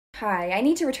Hi, I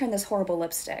need to return this horrible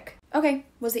lipstick. Okay,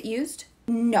 was it used?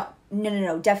 No.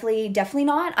 Definitely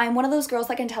not. I'm one of those girls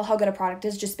that can tell how good a product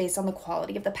is just based on the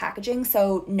quality of the packaging,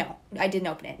 so no, I didn't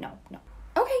open it, no.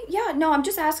 Okay, yeah, no, I'm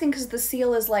just asking because the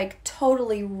seal is like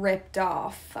totally ripped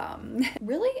off.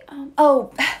 Really?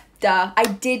 Oh, duh, I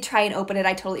did try and open it,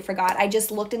 I totally forgot. I just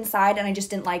looked inside and I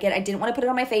just didn't like it. I didn't want to put it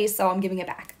on my face, so I'm giving it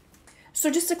back. So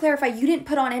just to clarify, you didn't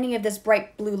put on any of this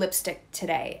bright blue lipstick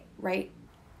today, right?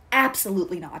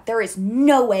 Absolutely not. There is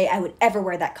no way I would ever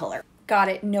wear that color. Got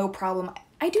it, no problem.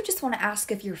 I do just want to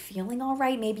ask if you're feeling all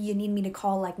right. Maybe you need me to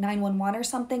call like 911 or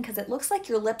something because it looks like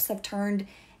your lips have turned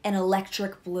an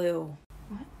electric blue.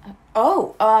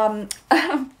 What?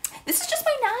 This is just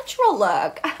my natural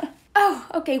look. Oh,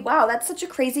 okay, wow, that's such a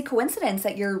crazy coincidence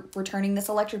that you're returning this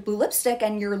electric blue lipstick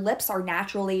and your lips are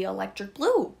naturally electric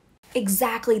blue.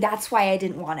 Exactly, that's why I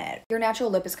didn't want it. Your natural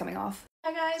lip is coming off.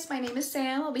 Hi guys, my name is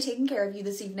Sam. I'll be taking care of you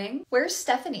this evening. Where's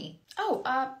Stephanie? Oh,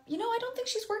 I don't think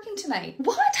she's working tonight.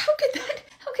 What? How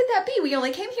could that be? We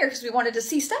only came here because we wanted to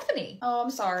see Stephanie. Oh, I'm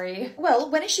sorry.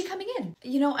 Well, when is she coming in?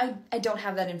 I don't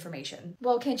have that information.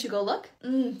 Well, can't you go look?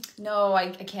 No, I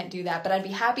can't do that, but I'd be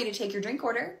happy to take your drink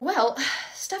order. Well,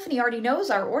 Stephanie already knows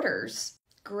our orders.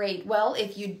 Great. Well,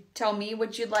 if you tell me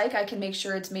what you'd like, I can make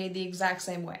sure it's made the exact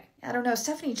same way. I don't know.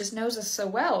 Stephanie just knows us so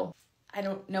well. I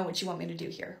don't know what you want me to do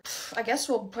here. I guess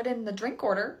we'll put in the drink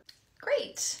order.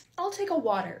 Great. I'll take a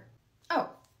water. Oh,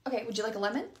 okay. Would you like a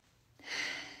lemon?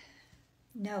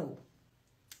 No.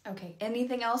 Okay.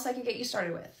 Anything else I could get you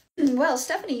started with? Well,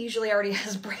 Stephanie usually already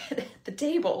has bread at the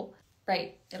table.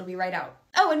 Right. It'll be right out.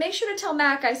 Oh, and make sure to tell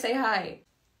Mac I say hi.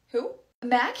 Who?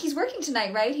 Mac? He's working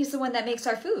tonight, right? He's the one that makes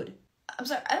our food. I'm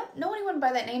sorry, I don't know anyone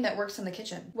by that name that works in the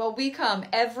kitchen. Well, we come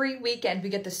every weekend. We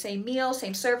get the same meal,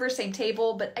 same server, same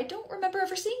table, but I don't remember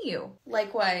ever seeing you.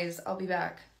 Likewise, I'll be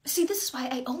back. See, this is why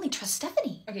I only trust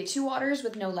Stephanie. Okay, 2 waters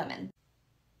with no lemon.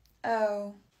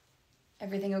 Oh.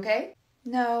 Everything okay?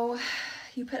 No.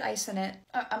 You put ice in it.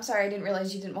 I'm sorry, I didn't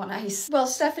realize you didn't want ice. Well,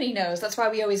 Stephanie knows. That's why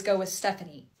we always go with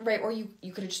Stephanie. Right, or you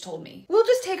could have just told me. We'll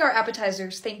just take our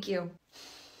appetizers, thank you.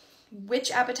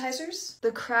 Which appetizers?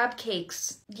 The crab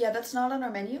cakes. Yeah, that's not on our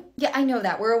menu. Yeah, I know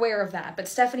that. We're aware of that. But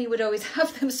Stephanie would always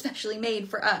have them specially made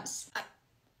for us.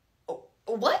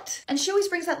 What? And she always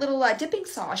brings that little dipping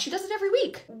sauce. She does it every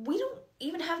week. We don't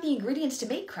even have the ingredients to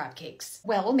make crab cakes.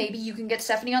 Well, maybe you can get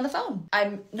Stephanie on the phone.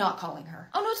 I'm not calling her.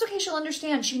 Oh, no, it's okay. She'll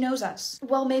understand. She knows us.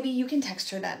 Well, maybe you can text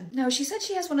her then. No, she said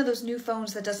she has one of those new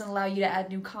phones that doesn't allow you to add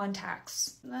new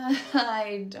contacts.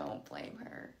 I don't blame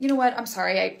her. You know what? I'm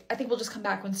sorry. I think we'll just come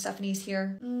back when Stephanie's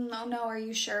here. Oh no, are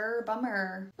you sure?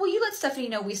 Bummer. Well, you let Stephanie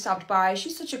know we stopped by.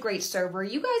 She's such a great server.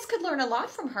 You guys could learn a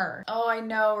lot from her. Oh, I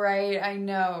know, right? I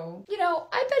know.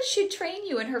 I bet she'd train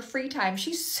you in her free time.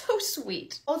 She's so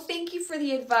sweet. Oh, thank you for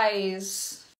the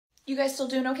advice. You guys still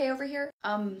doing okay over here?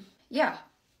 Yeah.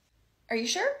 Are you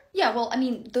sure? Yeah, well, I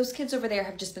mean, those kids over there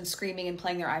have just been screaming and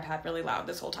playing their iPad really loud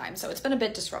this whole time, so it's been a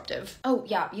bit disruptive. Oh,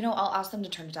 yeah, I'll ask them to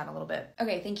turn it down a little bit.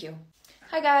 Okay, thank you.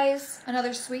 Hi guys,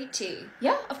 another sweet tea.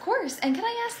 Yeah, of course. And can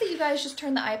I ask that you guys just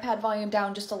turn the iPad volume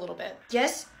down just a little bit?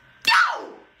 Yes? No!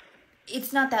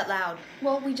 It's not that loud.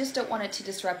 Well, we just don't want it to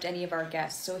disrupt any of our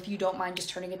guests, so if you don't mind just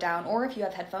turning it down, or if you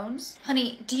have headphones.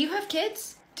 Honey, do you have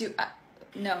kids?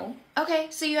 No. Okay,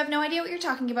 so you have no idea what you're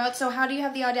talking about, so how do you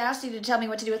have the audacity to tell me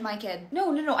what to do with my kid? No,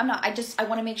 I'm not. I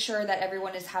want to make sure that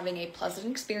everyone is having a pleasant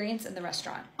experience in the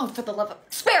restaurant. Oh, for the love of...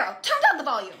 Sparrow, turn down the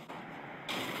volume!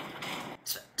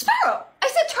 Sparrow! I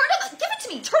said turn it... Give it to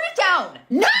me! Turn it down!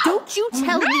 No! Don't you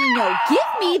tell me no! Give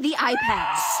me the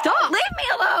iPad! Stop! Leave me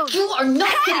alone! You are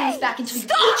not getting this back until you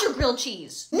eat your grilled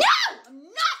cheese! No! I'm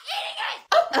not eating it!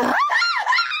 Oh.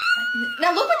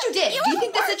 Now look what you did! Do you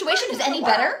think this situation is any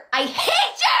better? I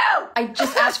hate you! I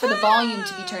just asked for the volume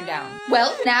to be turned down.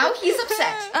 Well, now he's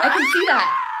upset. I can see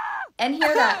that. And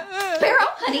hear that. Sparrow,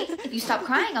 honey, if you stop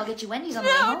crying, I'll get you Wendy's on the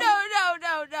way home. No.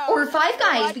 Or Five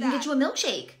Guys, we can get you a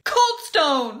milkshake. Cold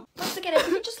Stone! Once again, if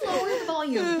you could just lower the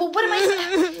volume. Well, what am I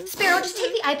saying? Sparrow, just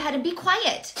take the iPad and be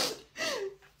quiet.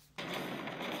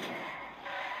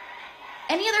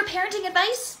 Any other parenting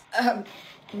advice?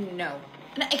 No.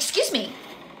 Excuse me.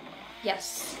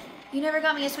 Yes. You never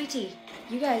got me a sweet tea.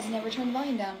 You guys never turned the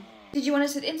volume down. Did you want to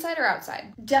sit inside or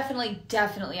outside?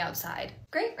 Definitely outside.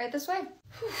 Great, right this way.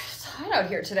 Whew, it's hot out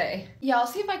here today. Yeah, I'll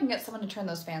see if I can get someone to turn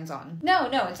those fans on. No,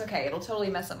 it's okay. It'll totally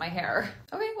mess up my hair.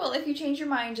 Okay, well, if you change your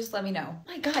mind, just let me know.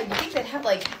 My God, you think they'd have,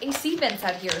 like, AC vents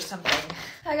out here or something.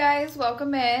 Hi, guys.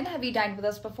 Welcome in. Have you dined with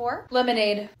us before?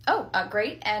 Lemonade. Oh,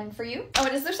 great. And for you? Oh,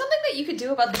 and is there something that you could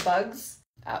do about the bugs?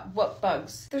 What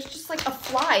bugs? There's just like a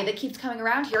fly that keeps coming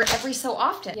around here every so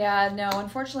often. Yeah, no,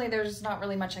 unfortunately there's not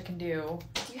really much I can do.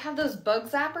 Do you have those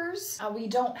bug zappers? We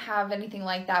don't have anything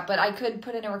like that, but I could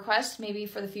put in a request maybe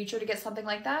for the future to get something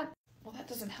like that. Well, that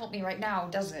doesn't help me right now,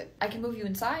 does it? I can move you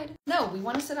inside. No, we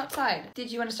want to sit outside.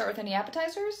 Did you want to start with any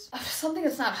appetizers? Something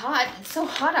that's not hot. It's so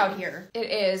hot out here.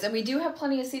 It is, and we do have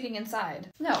plenty of seating inside.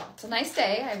 No, it's a nice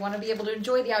day. I want to be able to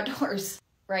enjoy the outdoors.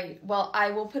 Right, well,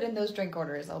 I will put in those drink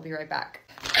orders. I'll be right back.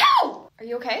 Ow! Are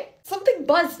you okay? Something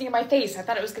buzzed near my face. I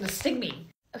thought it was gonna sting me.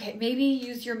 Okay, maybe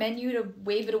use your menu to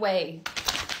wave it away.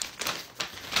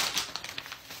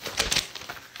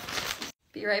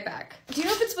 Be right back. Do you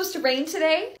know if it's supposed to rain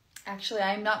today? Actually,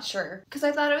 I'm not sure, because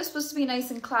I thought it was supposed to be nice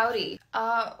and cloudy.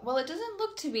 Well, it doesn't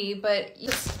look to be, but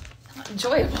it's not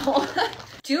enjoyable.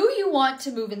 Do you want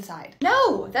to move inside?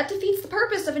 No, that defeats the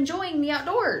purpose of enjoying the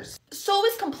outdoors. So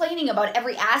is complaining about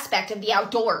every aspect of the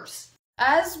outdoors.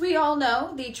 As we all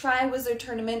know, the Triwizard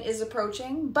Tournament is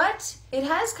approaching, but it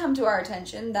has come to our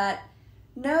attention that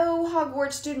no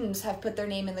Hogwarts students have put their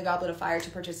name in the Goblet of Fire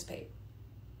to participate.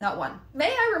 Not one.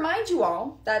 May I remind you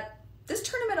all that this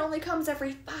tournament only comes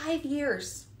every 5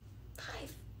 years.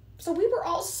 5. So we were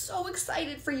all so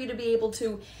excited for you to be able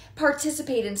to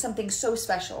participate in something so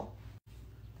special.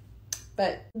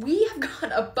 But we have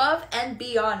gone above and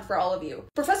beyond for all of you.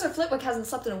 Professor Flitwick hasn't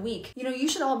slept in a week. You know, you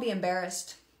should all be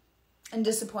embarrassed and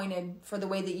disappointed for the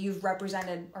way that you've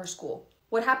represented our school.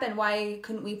 What happened? Why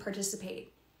couldn't we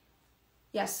participate?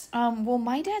 Yes. Well,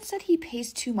 my dad said he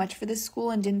pays too much for this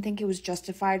school and didn't think it was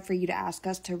justified for you to ask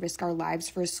us to risk our lives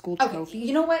for a school trophy.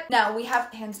 You know what? Now, we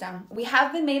have, hands down, we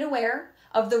have been made aware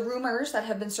of the rumors that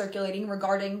have been circulating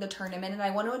regarding the tournament, and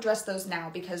I want to address those now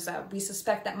because we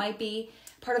suspect that might be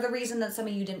part of the reason that some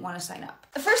of you didn't want to sign up.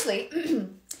 Firstly,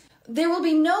 there will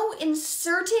be no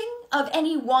inserting of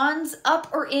any wands up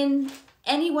or in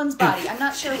anyone's body. I'm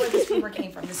not sure where this rumor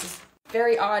came from. This is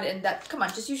very odd, and that, come on,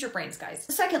 just use your brains, guys.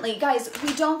 Secondly, guys,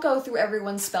 we don't go through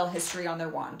everyone's spell history on their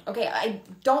wand, okay? I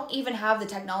don't even have the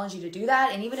technology to do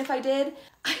that, and even if I did,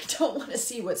 I don't want to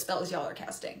see what spells y'all are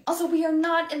casting. Also, we are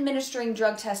not administering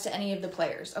drug tests to any of the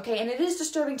players, okay? And it is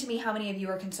disturbing to me how many of you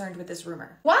are concerned with this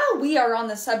rumor. While we are on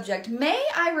the subject, may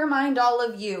I remind all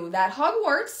of you that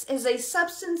Hogwarts is a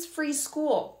substance-free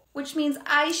school, which means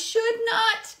I should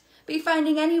not be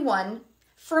finding anyone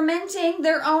fermenting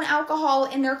their own alcohol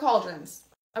in their cauldrons.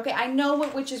 Okay, I know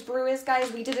what witch's brew is,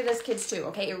 guys. We did it as kids too,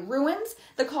 okay? It ruins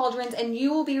the cauldrons and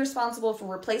you will be responsible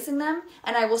for replacing them,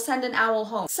 and I will send an owl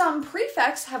home. Some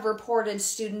prefects have reported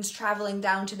students traveling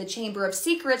down to the Chamber of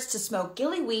Secrets to smoke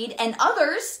gillyweed, and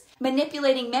others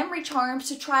manipulating memory charms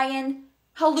to try and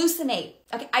hallucinate.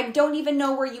 Okay, I don't even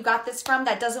know where you got this from.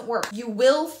 That doesn't work. You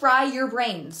will fry your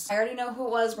brains. I already know who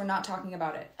it was. We're not talking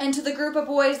about it. And to the group of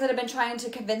boys that have been trying to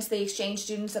convince the exchange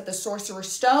students that the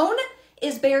Sorcerer's Stone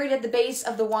is buried at the base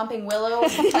of the Whomping Willow,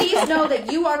 please know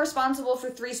that you are responsible for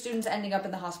 3 students ending up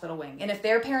in the hospital wing. And if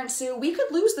their parents sue, we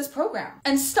could lose this program.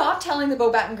 And stop telling the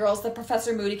Beaubaton girls that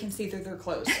Professor Moody can see through their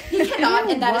clothes. He cannot,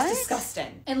 and that is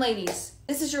disgusting. And ladies,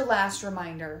 this is your last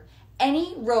reminder.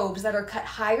 Any robes that are cut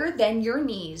higher than your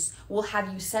knees will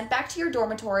have you sent back to your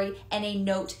dormitory and a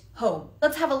note home.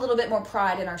 Let's have a little bit more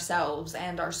pride in ourselves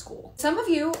and our school. Some of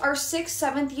you are 6th,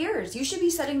 7th years. You should be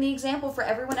setting the example for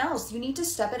everyone else. You need to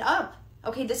step it up.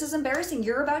 Okay, this is embarrassing.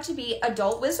 You're about to be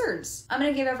adult wizards. I'm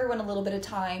gonna give everyone a little bit of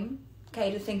time, okay,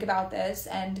 to think about this.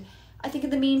 And I think in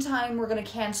the meantime, we're gonna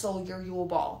cancel your Yule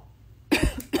Ball.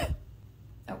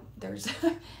 Oh, there's,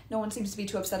 no one seems to be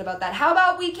too upset about that. How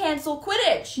about we cancel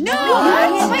Quidditch? No!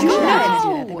 Oh my God,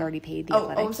 no! They've already paid the Oh,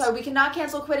 athletics. I'm sorry, we cannot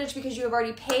cancel Quidditch because you have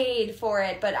already paid for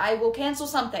it, but I will cancel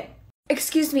something.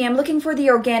 Excuse me, I'm looking for the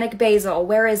organic basil.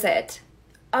 Where is it?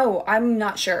 Oh, I'm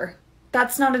not sure.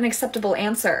 That's not an acceptable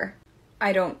answer.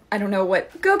 I don't know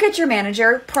what. Go get your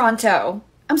manager, pronto.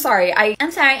 I'm sorry,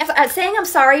 I'm sorry. Saying I'm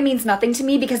sorry means nothing to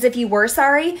me because if you were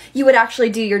sorry, you would actually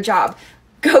do your job.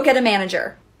 Go get a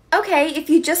manager. Okay, if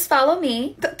you just follow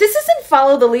me. This isn't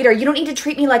follow the leader. You don't need to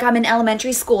treat me like I'm in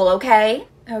elementary school, okay?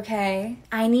 Okay.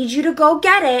 I need you to go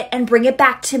get it and bring it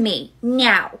back to me.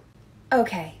 Now.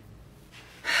 Okay.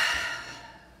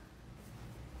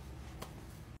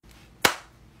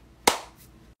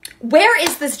 Where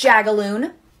is this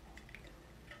Jagaloon?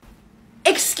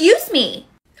 Excuse me.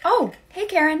 Oh, hey,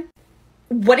 Karen.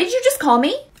 What did you just call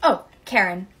me? Oh,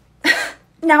 Karen.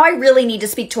 Now I really need to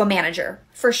speak to a manager.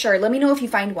 For sure. Let me know if you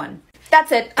find one.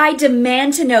 That's it. I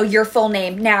demand to know your full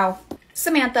name now.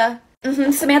 Samantha.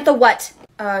 Samantha what?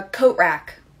 Coat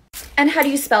rack. And how do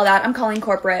you spell that? I'm calling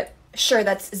corporate. Sure,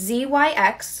 that's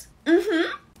ZYX.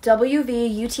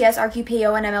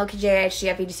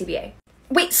 WVUTSRQPONMLKJHGFEDCBA.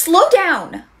 Wait, slow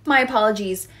down. My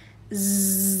apologies.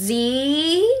 Just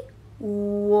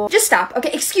stop. Okay,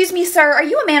 excuse me, sir. Are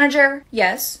you a manager?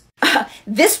 Yes.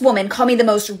 This woman called me the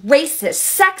most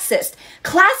racist, sexist,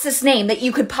 classist name that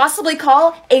you could possibly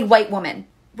call a white woman.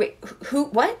 Wait, who,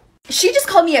 what? She just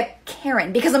called me a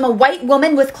Karen because I'm a white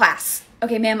woman with class.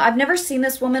 Okay, ma'am, I've never seen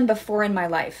this woman before in my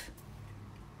life.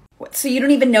 What, so you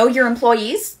don't even know your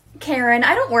employees? Karen,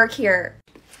 I don't work here.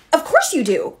 Of course you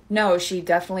do. No, she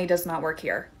definitely does not work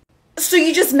here. So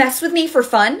you just mess with me for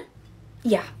fun?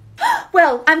 Yeah.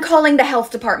 Well, I'm calling the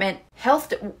health department.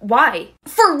 Why?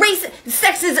 For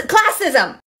sexism,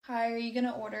 classism! Hi, are you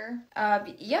gonna order?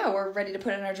 Yeah, we're ready to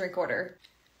put in our drink order.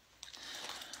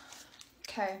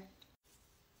 Okay.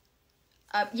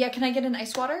 Yeah, can I get an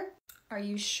ice water? Are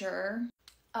you sure?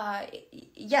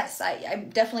 Yes, I'm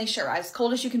definitely sure. As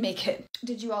cold as you can make it.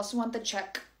 Did you also want the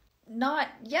check? Not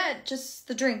yet, just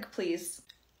the drink, please.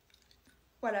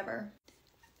 Whatever.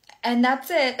 And that's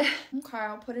it. Okay,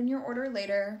 I'll put in your order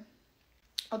later.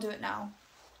 I'll do it now.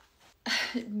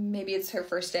 Maybe it's her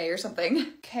first day or something.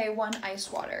 Okay, 1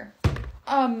 ice water.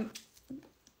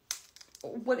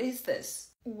 What is this?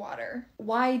 Water.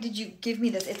 Why did you give me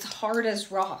this? It's hard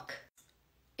as rock.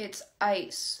 It's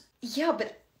ice. Yeah,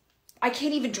 but I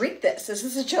can't even drink this. Is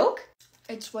this a joke?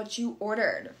 It's what you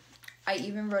ordered. I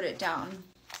even wrote it down.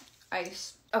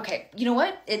 Ice. Okay, you know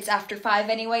what? It's after 5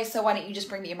 anyway, so why don't you just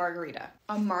bring me a margarita?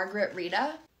 A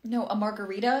Margaret-rita? No, a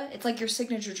margarita? It's like your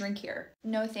signature drink here.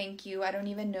 No, thank you. I don't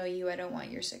even know you. I don't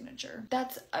want your signature.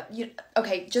 That's,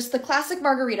 okay, just the classic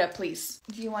margarita, please.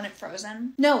 Do you want it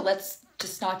frozen? No, let's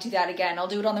just not do that again. I'll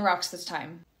do it on the rocks this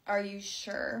time. Are you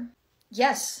sure?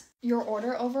 Yes. Your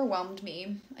order overwhelmed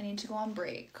me. I need to go on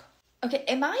break. Okay,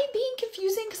 am I being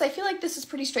confusing? Because I feel like this is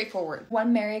pretty straightforward.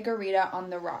 1 margarita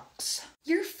on the rocks.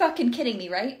 You're fucking kidding me,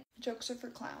 right? Jokes are for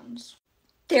clowns.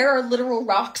 There are literal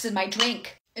rocks in my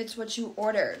drink. It's what you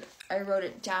ordered. I wrote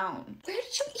it down. Where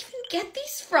did you even get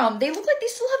these from? They look like they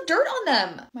still have dirt on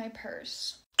them. My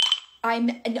purse.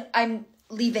 I'm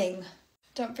leaving.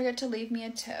 Don't forget to leave me a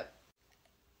tip.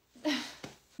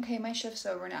 Okay, my shift's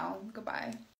over now.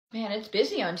 Goodbye. Man, it's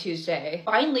busy on Tuesday.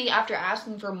 Finally, after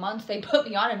asking for months, they put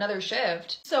me on another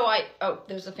shift. So oh,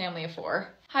 there's a family of 4.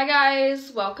 Hi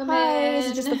guys, welcome in.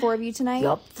 Is it just the 4 of you tonight?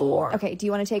 Yup, 4. Okay, do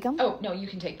you want to take them? Oh, no, you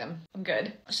can take them. I'm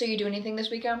good. So you do anything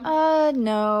this weekend?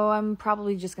 No, I'm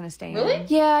probably just gonna stay Really? in.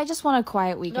 Yeah, I just want a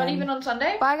quiet weekend. Not even on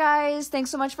Sunday? Bye guys,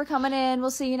 thanks so much for coming in. We'll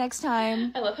see you next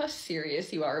time. I love how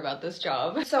serious you are about this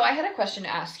job. So I had a question to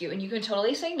ask you, and you can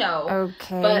totally say no.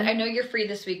 Okay. But I know you're free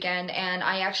this weekend, and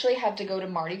I actually have to go to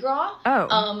Mardi Gras.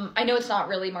 Oh. I know it's not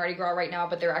really Mardi Gras right now,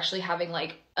 but they're actually having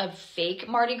like a fake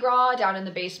Mardi Gras down in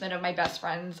the basement of my best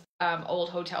friend's old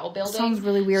hotel building. Sounds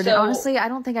really weird. So, And honestly, I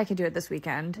don't think I could do it this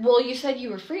weekend. well, you said you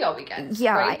were free all weekend.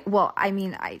 Yeah, right? So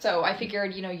So I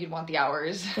figured, you'd want the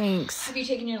hours. thanks. Have you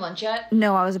taken your lunch yet?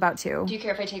 No, I was about to. Do you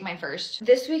care if I take mine first?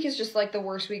 This week is just like the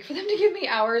worst week for them to give me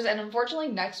hours, and unfortunately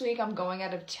next week I'm going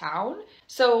out of town.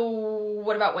 So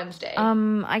what about Wednesday?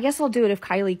 I guess I'll do it if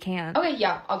Kylie can't. Okay,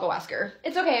 yeah, I'll go ask her.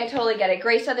 It's okay, I totally get it.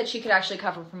 Grace said that she could actually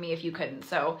cover for me if you couldn't.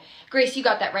 So, Grace, you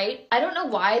got that right? I don't know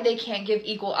why they can't give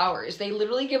equal hours. They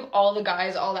literally give all the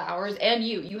guys all the hours, and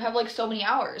you. You have like so many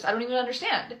hours. I don't even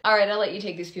understand. All right, I'll let you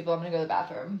take these people. I'm gonna go to the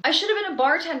bathroom. I should have been a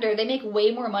bartender. They make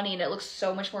way more money, and it looks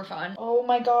so much more fun. Oh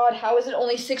my god, how is it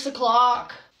only 6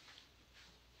 o'clock?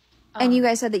 And you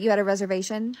guys said that you had a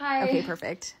reservation? Hi. Okay,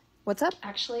 perfect. What's up?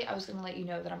 Actually, I was gonna let you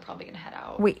know that I'm probably gonna head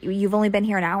out. Wait, you've only been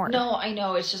here an hour. No, I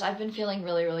know. It's just I've been feeling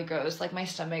really, really gross. Like my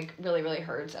stomach really, really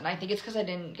hurts. And I think it's because I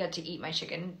didn't get to eat my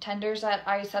chicken tenders that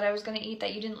I said I was going to eat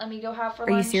that you didn't let me go have for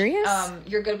lunch. Are you serious?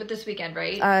 You're good with this weekend,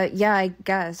 right? Yeah, I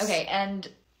guess. Okay, and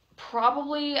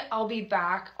probably I'll be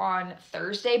back on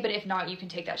Thursday, but if not, you can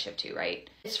take that shift too, right?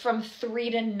 It's from 3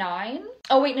 to 9.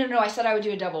 Oh, wait, no, I said I would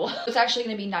do a double. It's actually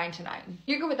going to be 9 to 9.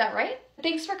 You're good with that, right?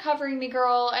 Thanks for covering me,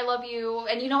 girl. I love you.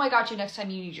 And I got you next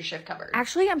time you need your shift covered.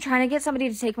 Actually, I'm trying to get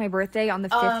somebody to take my birthday on the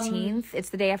 15th.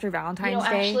 It's the day after Valentine's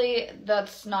Day. Actually,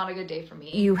 that's not a good day for me.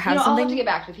 You have I'll something? have to get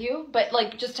back with you, but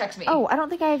just text me. Oh, I don't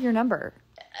think I have your number.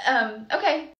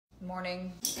 Okay.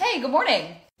 Morning. Hey, good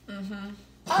morning.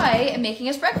 I am making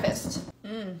us breakfast.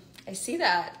 I see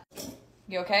that.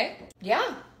 You okay?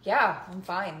 Yeah, I'm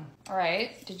fine. All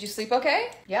right. Did you sleep okay?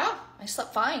 Yeah, I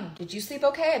slept fine. Did you sleep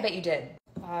okay? I bet you did.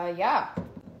 Yeah.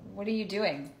 What are you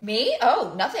doing? Me?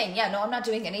 Oh, nothing. Yeah, no, I'm not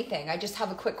doing anything. I just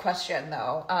have a quick question,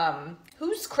 though.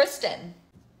 Who's Kristen?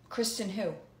 Kristen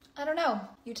who? I don't know.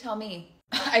 You tell me.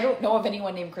 I don't know of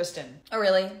anyone named Kristen. Oh,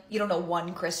 really? You don't know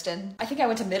one Kristen? I think I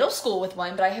went to middle school with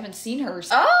one, but I haven't seen her.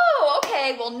 Oh,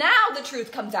 okay. Well, now the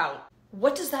truth comes out.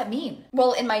 What does that mean?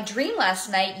 Well, in my dream last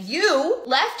night, you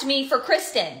left me for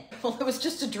Kristen. Well, it was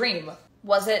just a dream.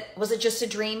 Was it just a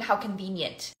dream? How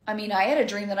convenient. I mean, I had a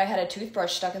dream that I had a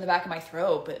toothbrush stuck in the back of my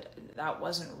throat, but that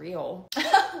wasn't real.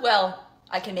 Well,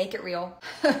 I can make it real.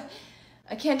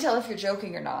 I can't tell if you're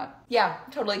joking or not. Yeah,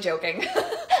 totally joking.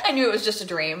 I knew it was just a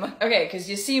dream. Okay, because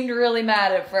you seemed really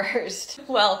mad at first.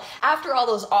 Well, after all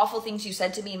those awful things you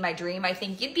said to me in my dream, I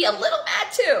think you'd be a little mad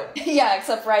too. Yeah,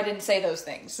 except for I didn't say those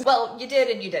things. Well, you did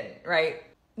and you didn't, right?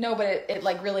 No, but it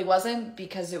like really wasn't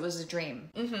because it was a dream.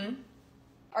 Mm-hmm.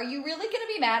 Are you really gonna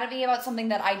be mad at me about something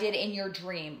that I did in your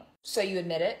dream? So you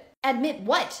admit it? Admit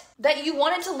what? That you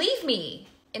wanted to leave me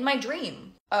in my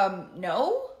dream.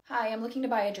 No? Hi, I'm looking to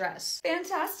buy a dress.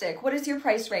 Fantastic. What is your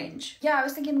price range? Yeah, I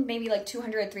was thinking maybe like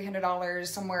 $200, $300,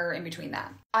 somewhere in between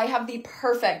that. I have the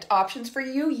perfect options for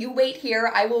you. You wait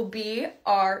here. I will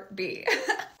BRB.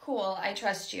 Cool, I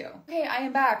trust you. Okay, I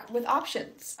am back with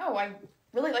options. Oh, I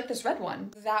really like this red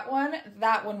one. That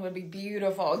one would be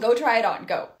beautiful. Go try it on,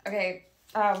 go. Okay,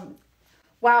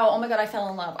 wow, oh my god, I fell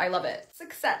in love. I love it.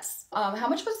 Success. How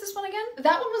much was this one again?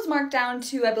 That one was marked down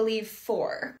to, I believe,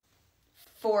 4D,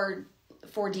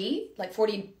 like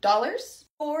 $40?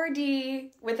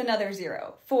 4D with another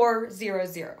 0.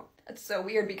 400. That's so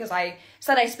weird because I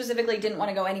said I specifically didn't want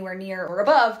to go anywhere near or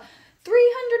above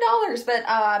 $300, but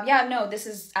yeah, no, this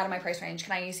is out of my price range.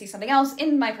 Can I see something else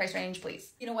in my price range,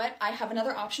 please? You know what? I have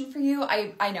another option for you.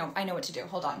 I know what to do.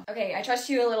 Hold on. Okay, I trust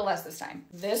you a little less this time.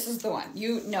 This is the one.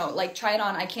 You know, like, try it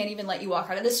on. I can't even let you walk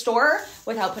out of this store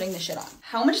without putting this shit on.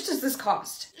 How much does this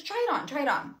cost? Try it on. Try it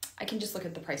on. I can just look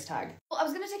at the price tag. Well, I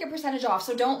was gonna take a percentage off,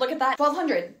 so don't look at that.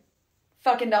 $1,200.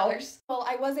 Fucking dollars. Well,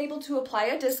 I was able to apply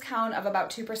a discount of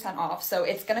about 2% off, so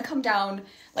it's gonna come down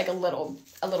like a little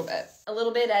bit. A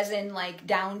little bit as in like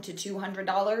down to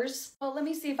 $200. Well, let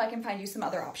me see if I can find you some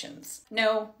other options.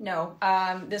 No,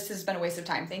 this has been a waste of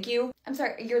time, thank you. I'm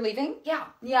sorry, you're leaving? Yeah,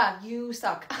 you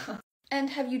suck. And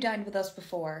have you dined with us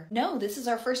before? No, this is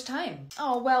our first time.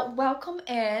 Oh, well, welcome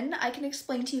in. I can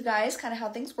explain to you guys kind of how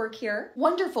things work here.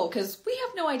 Wonderful, because we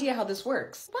have no idea how this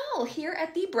works. Well, here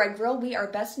at the Bread Grill, we are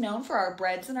best known for our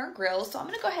breads and our grills, so I'm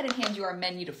gonna go ahead and hand you our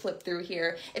menu to flip through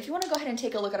here. If you wanna go ahead and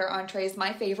take a look at our entrees,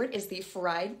 my favorite is the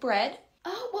fried bread.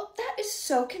 Oh, well, that is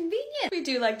so convenient. We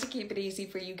do like to keep it easy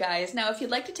for you guys. Now, if you'd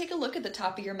like to take a look at the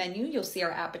top of your menu, you'll see our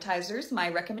appetizers. My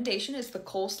recommendation is the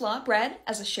coleslaw bread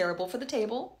as a shareable for the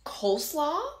table.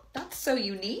 Coleslaw? That's so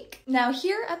unique. Now,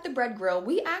 here at the Bread Grill,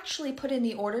 we actually put in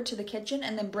the order to the kitchen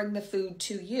and then bring the food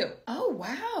to you. Oh,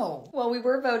 wow. Well, we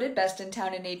were voted best in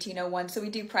town in 1801, so we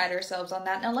do pride ourselves on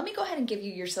that. Now, let me go ahead and give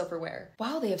you your silverware.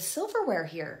 Wow, they have silverware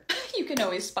here. You can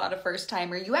always spot a first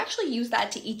timer. You actually use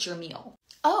that to eat your meal.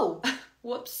 Oh,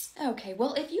 whoops. Okay,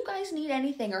 well, if you guys need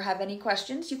anything or have any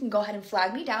questions, you can go ahead and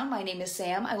flag me down. My name is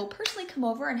Sam. I will personally come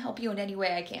over and help you in any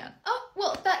way I can. Oh,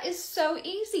 well, that is so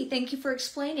easy. Thank you for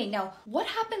explaining. Now, what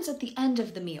happens at the end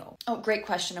of the meal? Oh, great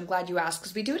question. I'm glad you asked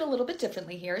because we do it a little bit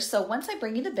differently here. So once I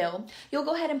bring you the bill, you'll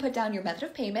go ahead and put down your method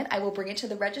of payment. I will bring it to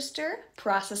the register,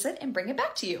 process it, and bring it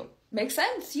back to you. Makes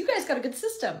sense. You guys got a good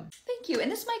system. Thank you.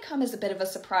 And this might come as a bit of a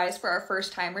surprise for our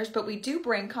first timers, but we do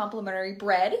bring complimentary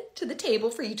bread to the table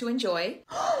for you to enjoy.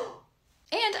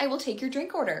 And I will take your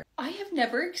drink order. I have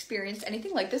never experienced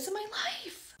anything like this in my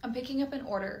life. I'm picking up an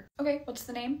order. Okay, what's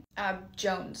the name?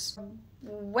 Jones.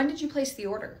 When did you place the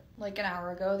order? Like an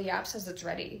hour ago. The app says it's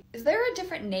ready. Is there a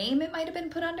different name it might have been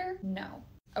put under? No.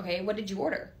 Okay, what did you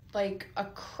order? Like a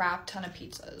crap ton of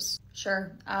pizzas.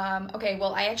 Sure. Okay,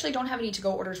 well, I actually don't have any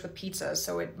to-go orders with pizzas,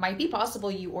 so it might be possible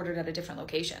you ordered at a different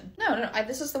location. No,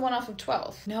 this is the one off of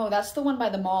 12. No, that's the one by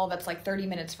the mall that's like 30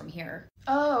 minutes from here.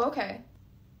 Oh, okay.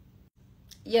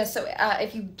 Yeah, so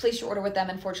if you place your order with them,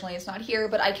 unfortunately it's not here,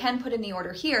 but I can put in the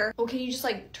order here. Well, can you just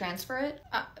like transfer it?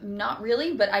 Not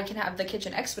really, but I can have the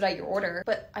kitchen expedite your order.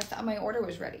 But I thought my order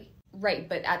was ready. Right,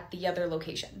 but at the other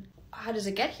location. How does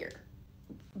it get here?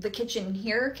 The kitchen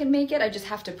here can make it, I just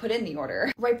have to put in the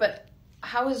order. Right, but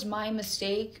how is my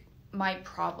mistake my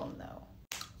problem though?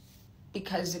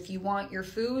 Because if you want your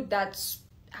food, that's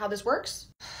how this works.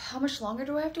 How much longer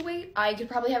do I have to wait? I could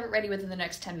probably have it ready within the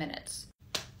next 10 minutes.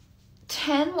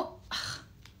 10?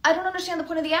 I don't understand the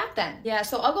point of the app then. Yeah,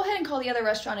 so I'll go ahead and call the other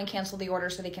restaurant and cancel the order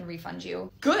so they can refund you.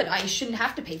 Good, I shouldn't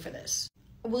have to pay for this.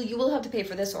 Well, you will have to pay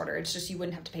for this order, it's just you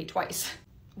wouldn't have to pay twice.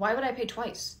 Why would I pay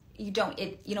twice? You don't,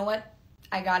 you know what?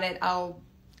 I got it, I'll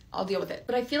deal with it.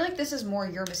 But I feel like this is more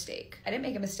your mistake. I didn't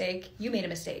make a mistake, you made a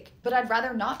mistake. But I'd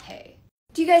rather not pay.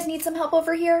 Do you guys need some help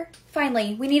over here?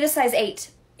 Finally, we need a size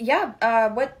 8.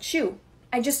 Yeah, what shoe?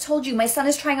 I just told you, my son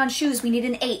is trying on shoes, we need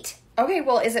an 8. Okay,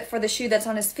 well, is it for the shoe that's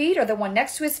on his feet, or the one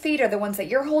next to his feet, or the ones that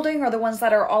you're holding, or the ones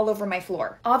that are all over my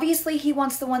floor? Obviously, he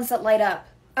wants the ones that light up.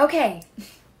 Okay.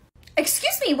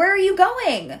 Excuse me, where are you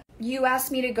going? You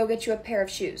asked me to go get you a pair of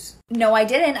shoes. No, I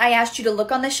didn't. I asked you to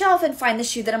look on the shelf and find the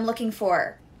shoe that I'm looking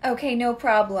for. Okay, no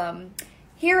problem.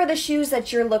 Here are the shoes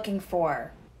that you're looking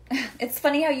for. It's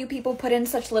funny how you people put in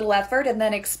such little effort and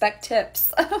then expect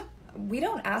tips. We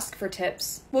don't ask for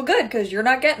tips. Well, good, because you're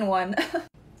not getting one.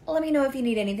 Let me know if you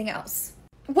need anything else.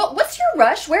 What's your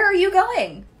rush? Where are you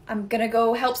going? I'm gonna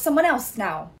go help someone else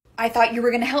now. I thought you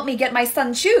were gonna help me get my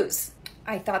son's shoes.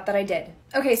 I thought that I did.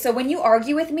 Okay, so when you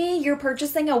argue with me, you're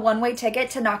purchasing a one-way ticket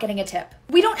to not getting a tip.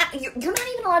 You're not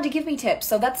even allowed to give me tips,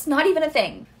 so that's not even a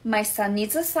thing. My son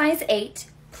needs a size 8.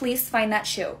 Please find that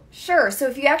shoe. Sure, so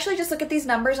if you actually just look at these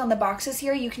numbers on the boxes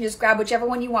here, you can just grab whichever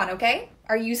one you want, okay?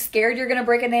 Are you scared you're gonna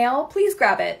break a nail? Please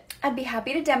grab it. I'd be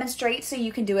happy to demonstrate so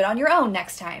you can do it on your own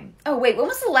next time. Oh wait, when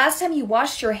was the last time you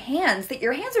washed your hands?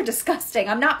 Your hands are disgusting.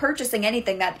 I'm not purchasing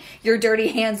anything that your dirty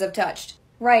hands have touched.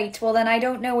 Right, well then I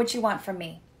don't know what you want from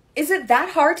me. Is it that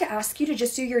hard to ask you to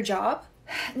just do your job?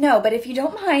 No, but if you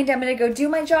don't mind, I'm gonna go do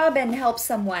my job and help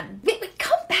someone. Wait,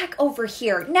 come back over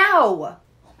here, now!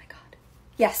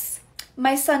 Yes,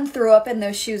 my son threw up in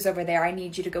those shoes over there. I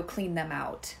need you to go clean them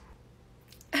out.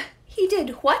 He did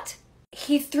what?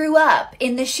 He threw up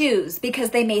in the shoes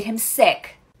because they made him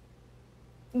sick.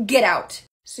 Get out.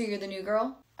 So you're the new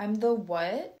girl? I'm the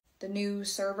what? The new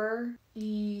server?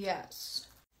 Yes.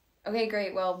 Okay,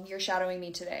 great. Well, you're shadowing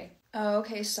me today. Oh,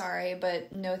 okay, sorry,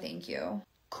 but no thank you.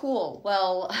 Cool.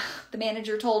 Well, the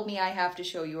manager told me I have to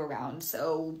show you around,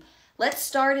 so let's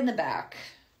start in the back.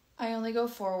 I only go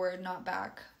forward, not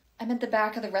back. I'm at the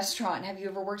back of the restaurant. Have you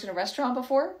ever worked in a restaurant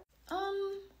before?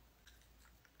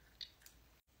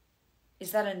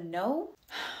 Is that a no?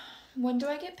 When do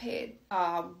I get paid?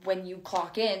 When you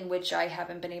clock in, which I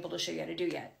haven't been able to show you how to do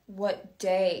yet. What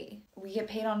day? We get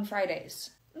paid on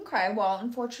Fridays. Okay, well,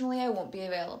 unfortunately, I won't be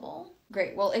available.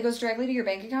 Great, well, it goes directly to your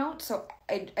bank account, so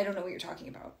I don't know what you're talking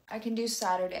about. I can do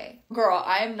Saturday. Girl,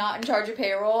 I am not in charge of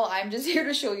payroll. I'm just here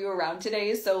to show you around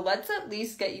today, so let's at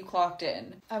least get you clocked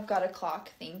in. I've got a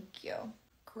clock, thank you.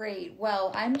 Great,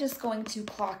 well, I'm just going to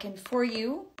clock in for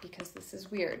you, because this is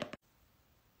weird.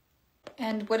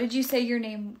 And what did you say your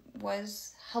name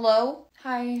was? Hello?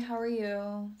 Hi, how are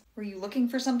you? Were you looking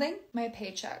for something? My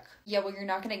paycheck. Yeah, well, you're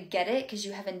not gonna get it because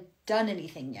you haven't done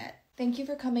anything yet. Thank you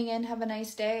for coming in. Have a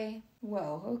nice day.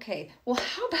 Whoa, okay. Well,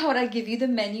 how about I give you the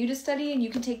menu to study and you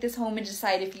can take this home and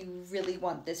decide if you really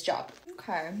want this job.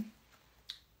 Okay.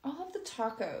 I'll have the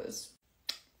tacos.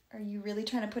 Are you really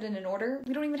trying to put in an order?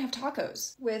 We don't even have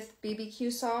tacos. With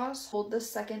BBQ sauce, hold the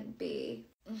second B.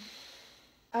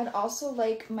 I'd also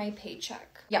like my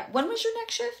paycheck. Yeah, when was your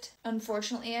next shift?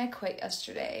 Unfortunately, I quit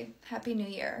yesterday. Happy New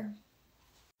Year.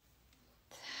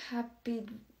 Happy...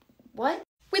 what?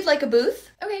 We'd like a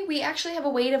booth? Okay, we actually have a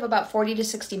wait of about 40 to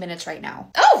 60 minutes right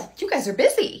now. Oh, you guys are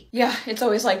busy. Yeah, it's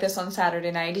always like this on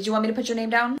Saturday night. Did you want me to put your name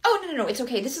down? Oh, no, it's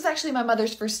okay. This is actually my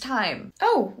mother's first time.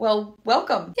 Oh, well,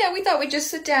 welcome. Yeah, we thought we'd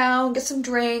just sit down, get some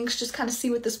drinks, just kind of see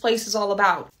what this place is all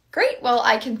about. Great, well,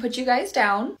 I can put you guys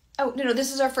down. Oh, no,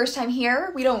 this is our first time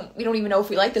here. We don't even know if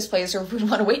we like this place or if we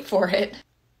want to wait for it.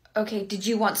 Okay, did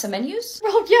you want some menus?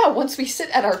 Well, yeah, once we sit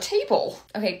at our table.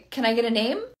 Okay, can I get a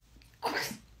name?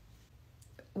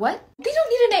 What? We don't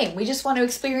need a name. We just want to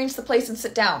experience the place and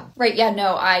sit down. Right, yeah,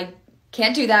 no, I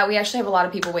can't do that. We actually have a lot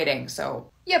of people waiting,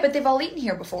 so... Yeah, but they've all eaten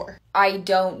here before. I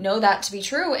don't know that to be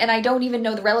true, and I don't even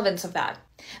know the relevance of that.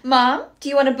 Mom, do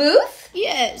you want a booth?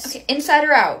 Yes. Okay, inside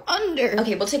or out? Under.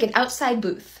 Okay, we'll take an outside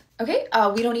booth. Okay,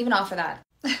 we don't even offer that.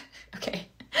 Okay,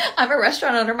 I'm a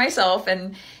restaurant owner myself,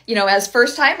 and, you know, as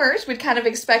first-timers, we'd kind of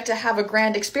expect to have a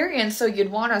grand experience, so you'd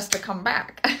want us to come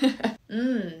back.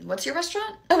 What's your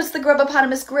restaurant? Oh, it's the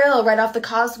Grubbopotamus Grill right off the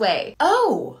causeway.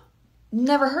 Oh,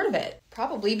 never heard of it.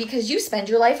 Probably because you spend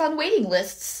your life on waiting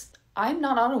lists. I'm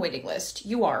not on a waiting list.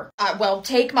 You are. Well,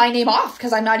 take my name off,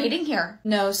 because I'm not eating here.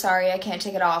 No, sorry, I can't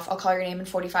take it off. I'll call your name in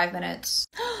 45 minutes.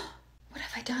 What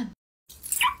have I done?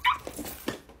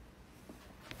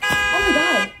 Oh my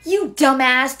god, you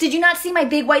dumbass! Did you not see my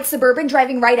big white Suburban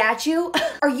driving right at you?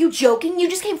 Are you joking? You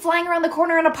just came flying around the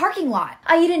corner in a parking lot.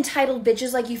 I eat entitled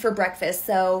bitches like you for breakfast,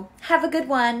 so have a good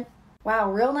one.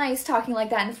 Wow, real nice talking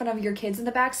like that in front of your kids in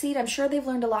the backseat. I'm sure they've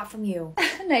learned a lot from you.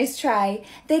 Nice try.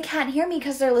 They can't hear me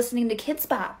because they're listening to Kids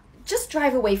Bop. Just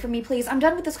drive away from me, please. I'm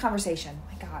done with this conversation.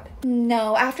 Oh my god.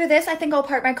 No, after this, I think I'll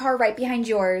park my car right behind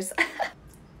yours.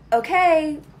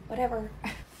 Okay, whatever.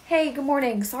 Hey, good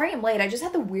morning. Sorry I'm late. I just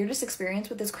had the weirdest experience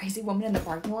with this crazy woman in the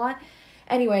parking lot.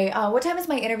 Anyway, what time is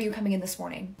my interview coming in this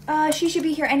morning? She should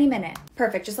be here any minute.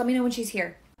 Perfect. Just let me know when she's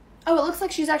here. Oh, it looks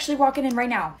like she's actually walking in right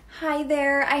now. Hi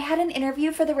there. I had an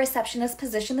interview for the receptionist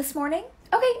position this morning.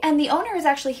 Okay, and the owner is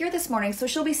actually here this morning, so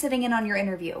she'll be sitting in on your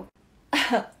interview.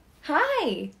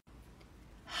 Hi.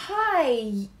 Hi.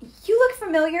 You look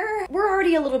familiar. We're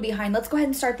already a little behind. Let's go ahead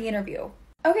and start the interview.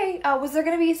 Okay, was there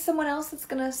gonna be someone else that's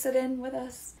gonna sit in with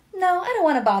us? No, I don't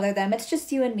want to bother them. It's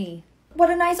just you and me. What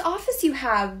a nice office you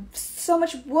have. So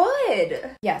much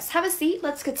wood. Yes, have a seat.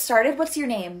 Let's get started. What's your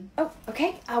name? Oh,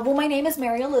 okay. Well, my name is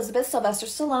Mary Elizabeth Sylvester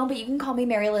Stallone, but you can call me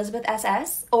Mary Elizabeth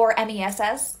SS or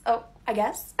MESS. Oh, I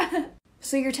guess.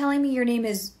 So you're telling me your name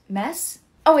is Mess?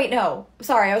 Oh, wait, no.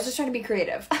 Sorry, I was just trying to be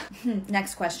creative.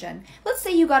 Next question. Let's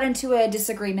say you got into a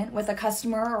disagreement with a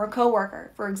customer or a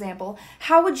coworker, for example.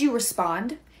 How would you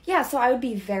respond? Yeah, so I would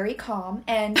be very calm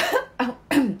and... oh,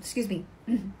 excuse me.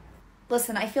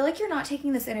 Listen, I feel like you're not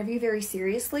taking this interview very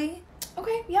seriously.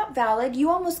 Okay, yeah, valid. You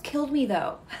almost killed me,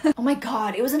 though. Oh my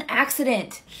god, it was an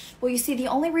accident. Well, you see, the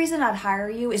only reason I'd hire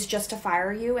you is just to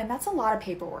fire you, and that's a lot of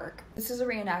paperwork. This is a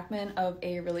reenactment of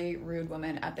a really rude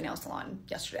woman at the nail salon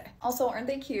yesterday. Also, aren't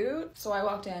they cute? So I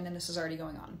walked in and this is already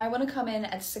going on. I want to come in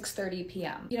at 6:30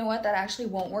 p.m. You know what? That actually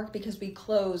won't work because we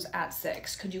close at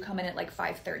 6. Could you come in at like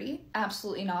 5:30?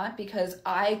 Absolutely not, because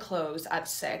I close at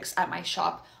 6 at my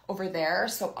shop over there,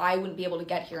 so I wouldn't be able to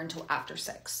get here until after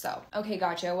 6. So, okay,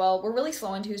 gotcha. Well, we're really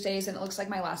slow on Tuesdays and it looks like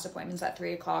my last appointment's at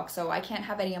 3 o'clock, so I can't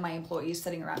have any of my employees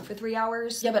sitting around for 3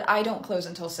 hours. Yeah, but I don't close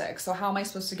until 6, so how am I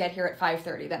supposed to get here at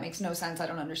 5:30? That makes no sense. I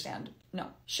don't understand. No.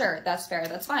 Sure, that's fair.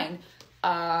 That's fine.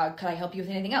 Could I help you with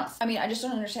anything else? I mean, I just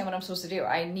don't understand what I'm supposed to do.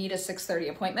 I need a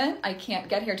 6:30 appointment. I can't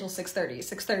get here till 6:30,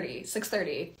 6:30,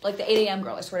 6:30. Like the 8 a.m.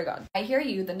 girl, I swear to God. I hear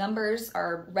you. The numbers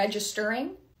are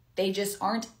registering. They just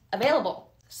aren't available.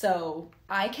 So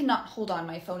I cannot hold on.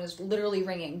 My phone is literally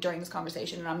ringing during this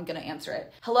conversation and I'm gonna answer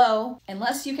it. Hello,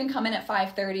 unless you can come in at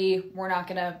 5:30, we're not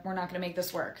gonna make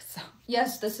this work. So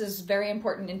yes, this is very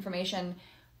important information.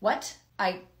 What?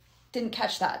 I didn't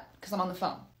catch that because I'm on the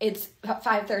phone. It's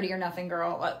 5:30 or nothing,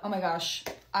 girl. Oh my gosh.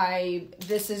 I'm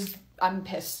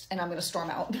pissed and I'm gonna storm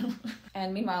out.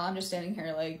 And meanwhile, I'm just standing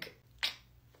here like,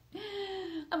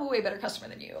 I'm a way better customer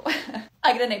than you.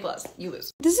 I get an A+. You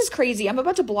lose. This is crazy. I'm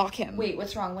about to block him. Wait,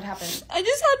 what's wrong? What happened? I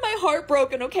just had my heart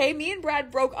broken, okay? Me and Brad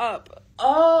broke up.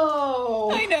 Oh.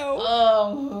 I know.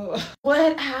 Oh.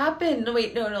 What happened? No,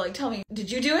 wait, no, like, tell me. Did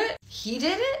you do it? He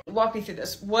did it? Walk me through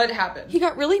this. What happened? He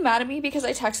got really mad at me because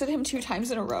I texted him 2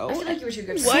 times in a row. I feel like you were too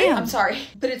good for What? me. I'm sorry.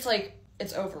 But it's like,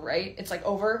 it's over, right? It's like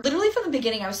over. Literally from the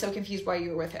beginning, I was so confused why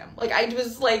you were with him. Like, I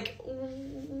was like,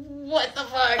 what the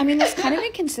fuck? I mean, that's kind of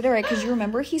inconsiderate because you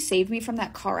remember he saved me from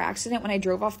that car accident when I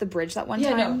drove off the bridge that one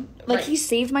time? No, like, right. he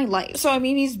saved my life. So, I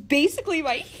mean, he's basically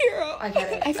my hero. I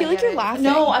get it. I feel like you're laughing.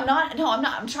 No, I'm not. No, I'm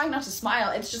not. I'm trying not to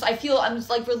smile. It's just, I'm just,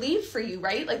 like, relieved for you,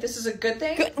 right? Like, this is a good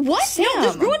thing. What? Sam. No,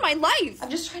 this ruined my life. I'm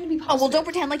just trying to be positive. Oh, well, don't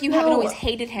pretend like you haven't always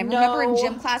hated him. No. Remember in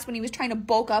gym class when he was trying to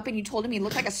bulk up and you told him he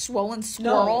looked like a swollen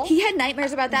squirrel? No. He had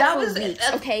nightmares about that for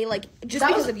weeks, okay? Like, just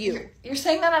because of you. You're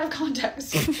saying that out of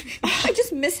context. I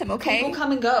just miss him, okay? People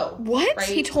come and go. What? Right?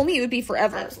 He told me it would be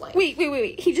forever. That's life.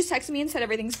 Wait. He just texted me and said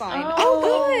everything's fine.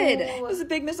 Oh. Good. It was a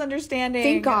big misunderstanding.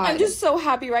 Thank God. I'm just so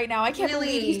happy right now. I can't Really?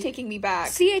 believe he's taking me back.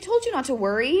 See, I told you not to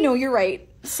worry. No, you're right.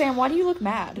 Sam, why do you look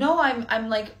mad? No,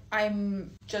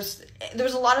 I'm just,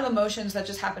 there's a lot of emotions that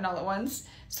just happened all at once.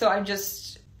 So I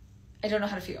don't know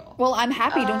how to feel. Well, I'm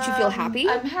happy. Don't you feel happy?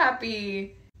 I'm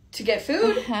happy to get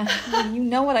food. You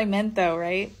know what I meant though,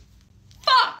 right?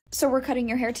 Fuck! So we're cutting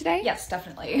your hair today? Yes,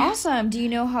 definitely. Awesome. Do you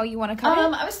know how you want to cut it?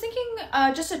 I was thinking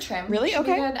just a trim. Really? Should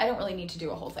be Okay. good. I don't really need to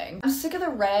do a whole thing. I'm sick of the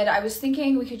red. I was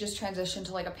thinking we could just transition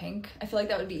to like a pink. I feel like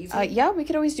that would be easy. Yeah, we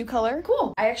could always do color.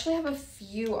 Cool. I actually have a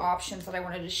few options that I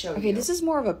wanted to show you. Okay, this is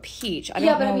more of a peach. I don't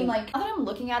Yeah, but know. I mean, like, now that I'm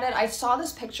looking at it, I saw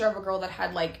this picture of a girl that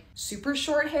had, like, super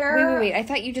short hair. Wait. I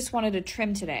thought you just wanted a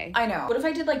trim today. I know. What if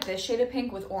I did, like, this shade of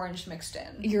pink with orange mixed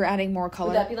in? You're adding more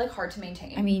color? Would that be, like, hard to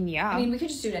maintain? I mean, yeah. I mean, we could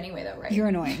just do it anyway, though, right? You're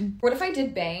annoying. What if I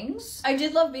did bangs? I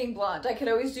did love being blonde. I could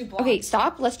always do blonde. Okay,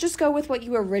 stop. Let's just go with what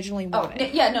you originally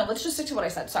wanted. Yeah, no, let's just stick to what I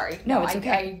said. Sorry. No, it's okay.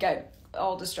 I get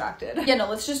all distracted. Yeah, no,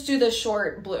 let's just do the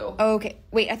short blue. Okay.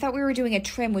 Wait, I thought we were doing a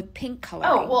trim with pink color.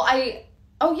 Oh, well,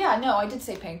 oh, yeah, no, I did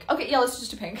say pink. Okay, yeah, let's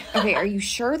just do pink. Okay, are you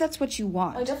sure that's what you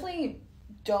want? I definitely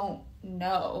don't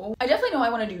know. I definitely know I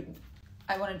want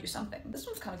to do something. This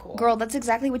one's kind of cool. Girl, that's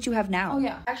exactly what you have now. Oh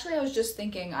yeah. Actually, I was just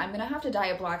thinking I'm gonna have to dye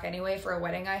it black anyway for a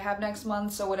wedding I have next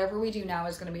month, so whatever we do now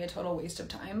is gonna be a total waste of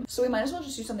time. So we might as well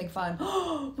just do something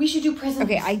fun. We should do prisons.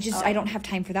 Okay, I don't have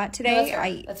time for that today. No, that's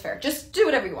fair. That's fair. Just do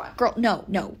whatever you want. Girl,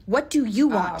 no. What do you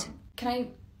want? Can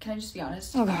I just be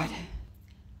honest? Oh god.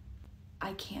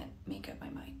 I can't make up my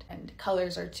mind, and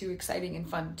colors are too exciting and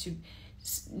fun to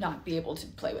not be able to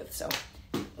play with, so.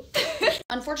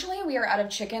 Unfortunately, we are out of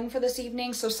chicken for this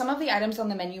evening, so some of the items on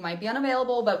the menu might be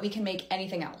unavailable, but we can make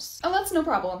anything else. Oh, that's no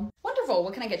problem. Wonderful.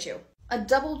 What can I get you? A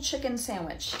double chicken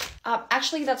sandwich.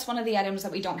 Actually, that's one of the items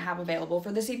that we don't have available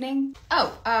for this evening.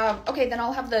 Oh, okay, then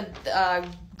I'll have the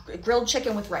grilled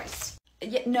chicken with rice.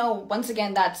 Yeah, no, once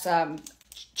again, that's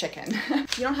chicken.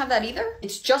 You don't have that either?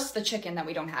 It's just the chicken that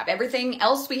we don't have. Everything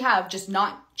else we have, just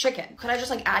not chicken. Could I just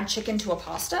like add chicken to a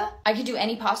pasta? I could do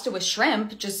any pasta with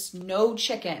shrimp, just no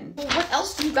chicken. Well, what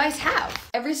else do you guys have?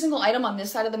 Every single item on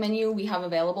this side of the menu we have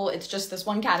available. It's just this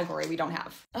one category we don't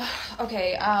have.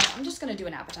 Okay, I'm just gonna do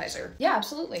an appetizer. Yeah,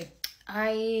 absolutely.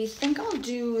 I think I'll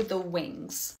do the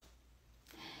wings.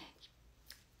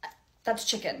 That's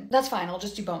chicken. That's fine, I'll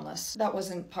just do boneless. That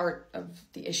wasn't part of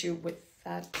the issue with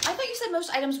that. I thought you said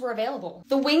most items were available.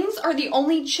 The wings are the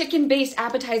only chicken-based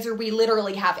appetizer we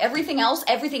literally have. Everything else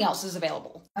is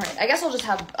available. All right, I guess I'll just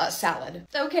have a salad.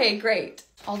 Okay, great.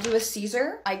 I'll do a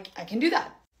Caesar. I can do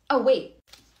that. Oh, wait.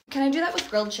 Can I do that with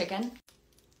grilled chicken?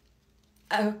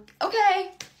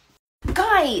 Okay.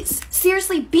 Guys,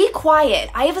 seriously, be quiet.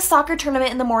 I have a soccer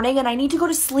tournament in the morning and I need to go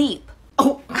to sleep.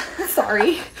 Oh,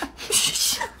 sorry.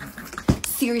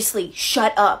 Seriously,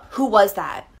 shut up. Who was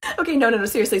that? Okay, no,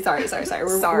 seriously, sorry.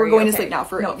 We're going to sleep now.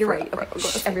 No, you're right.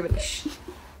 Okay, everybody. Shh. Shut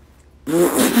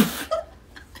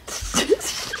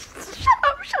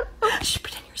up. Shh,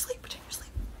 pretend you're asleep.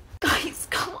 Guys,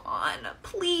 come on,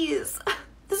 please.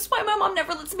 This is why my mom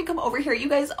never lets me come over here. You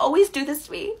guys always do this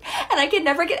to me. And I can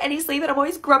never get any sleep and I'm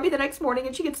always grumpy the next morning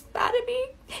and she gets mad at me.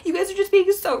 You guys are just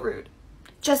being so rude.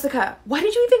 Jessica, why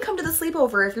did you even come to the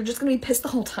sleepover if you're just gonna be pissed the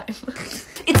whole time?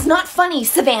 It's not funny,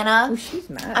 Savannah. Oh,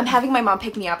 she's mad. I'm having my mom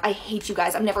pick me up. I hate you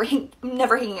guys. I'm never hanging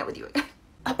out with you again.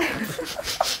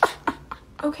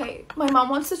 Okay, my mom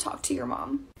wants to talk to your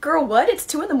mom. Girl, what? It's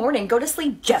 2 a.m. Go to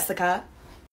sleep, Jessica.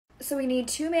 So we need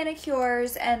 2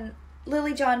 manicures and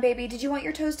Lily John, baby, did you want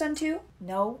your toes done too?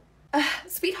 No.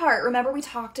 Sweetheart, remember we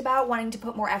talked about wanting to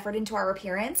put more effort into our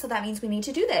appearance, so that means we need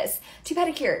to do this. 2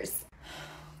 pedicures.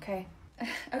 Okay.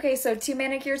 Okay, so 2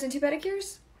 manicures and 2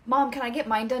 pedicures? Mom, can I get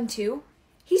mine done too?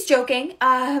 He's joking.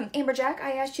 Amberjack,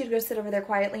 I asked you to go sit over there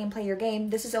quietly and play your game.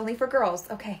 This is only for girls.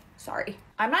 Okay, sorry.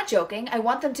 I'm not joking. I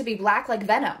want them to be black like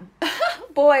Venom.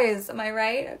 Boys, am I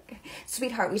right? Okay.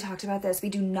 Sweetheart, we talked about this. We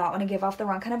do not want to give off the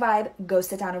wrong kind of vibe. Go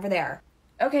sit down over there.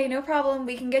 Okay, no problem.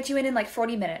 We can get you in like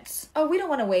 40 minutes. Oh, we don't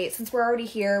want to wait. Since we're already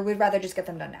here, we'd rather just get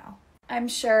them done now. I'm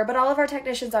sure, but all of our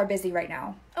technicians are busy right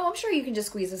now. Oh, I'm sure you can just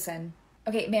squeeze us in.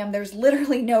 Okay, ma'am, there's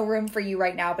literally no room for you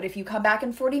right now, but if you come back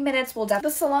in 40 minutes, we'll definitely...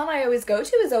 The salon I always go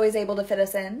to is always able to fit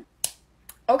us in.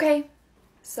 Okay,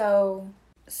 so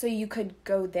you could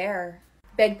go there.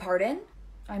 Beg pardon?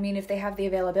 I mean, if they have the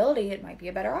availability, it might be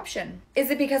a better option.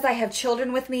 Is it because I have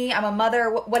children with me? I'm a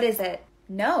mother? What is it?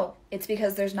 No, it's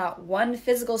because there's not one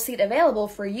physical seat available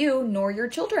for you nor your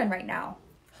children right now.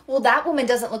 Well, that woman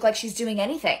doesn't look like she's doing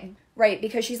anything. Right,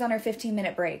 because she's on her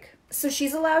 15-minute break. So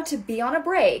she's allowed to be on a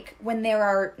break when there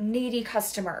are needy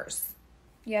customers.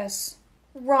 Yes.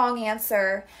 Wrong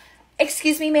answer.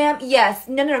 Excuse me, ma'am. Yes.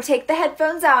 No. Take the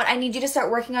headphones out. I need you to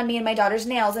start working on me and my daughter's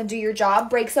nails and do your job.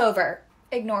 Break's over.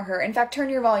 Ignore her. In fact, turn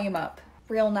your volume up.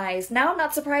 Real nice. Now I'm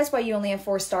not surprised why you only have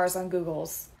 4 stars on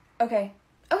Google's. Okay.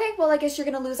 Okay, well, I guess you're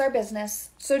going to lose our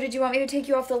business. So did you want me to take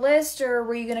you off the list, or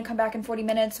were you going to come back in 40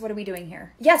 minutes? What are we doing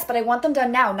here? Yes, but I want them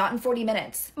done now, not in 40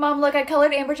 minutes. Mom, look, I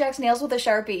colored Amberjack's nails with a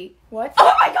Sharpie. What?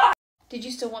 Oh my god! Did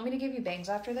you still want me to give you bangs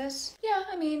after this? Yeah,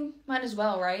 I mean, might as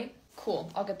well, right? Cool,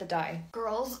 I'll get the dye.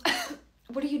 Girls,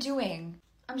 What are you doing?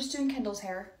 I'm just doing Kendall's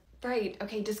hair. Right,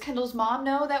 okay, does Kendall's mom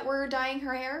know that we're dyeing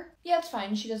her hair? Yeah, it's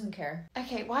fine, she doesn't care.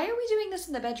 Okay, why are we doing this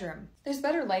in the bedroom? There's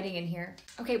better lighting in here.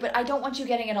 Okay, but I don't want you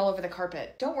getting it all over the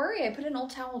carpet. Don't worry, I put an old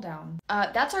towel down.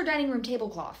 That's our dining room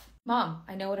tablecloth. Mom,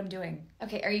 I know what I'm doing.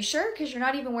 Okay, are you sure? Because you're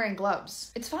not even wearing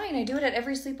gloves. It's fine, I do it at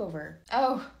every sleepover.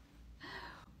 Oh,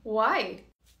 why?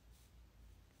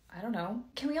 I don't know.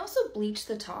 Can we also bleach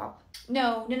the top?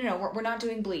 No, we're not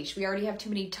doing bleach. We already have too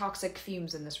many toxic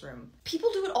fumes in this room. People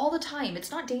do it all the time.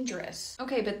 It's not dangerous.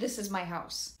 Okay, but this is my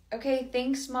house. Okay,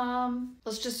 thanks, Mom.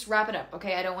 Let's just wrap it up,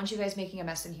 okay? I don't want you guys making a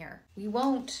mess in here. We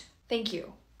won't. Thank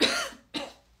you.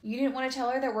 You didn't want to tell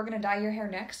her that we're gonna dye your hair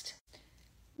next?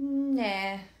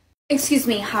 Nah. Excuse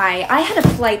me, hi. I had a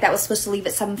flight that was supposed to leave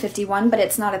at 7:51, but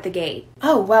it's not at the gate.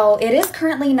 Oh, well, it is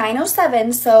currently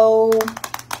 9:07, so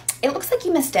it looks like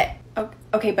you missed it.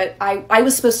 Okay, but I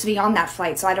was supposed to be on that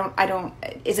flight, so I don't,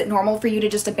 is it normal for you to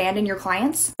just abandon your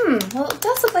clients? Well, it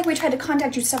does look like we tried to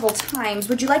contact you several times.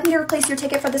 Would you like me to replace your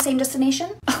ticket for the same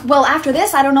destination? Well, after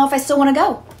this, I don't know if I still want to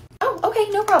go. Oh, okay,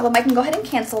 no problem. I can go ahead and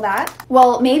cancel that.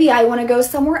 Well, maybe I want to go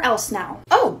somewhere else now.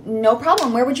 Oh, no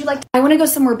problem. Where would you like? I want to go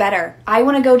somewhere better. I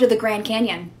want to go to the Grand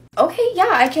Canyon. Okay,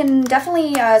 yeah, I can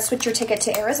definitely switch your ticket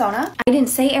to Arizona. I didn't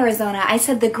say Arizona. I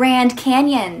said the Grand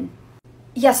Canyon.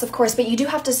 Yes, of course, but you do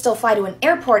have to still fly to an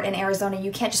airport in Arizona.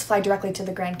 You can't just fly directly to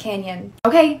the Grand Canyon.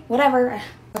 Okay, whatever.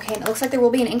 Okay, it looks like there will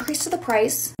be an increase to the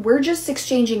price. We're just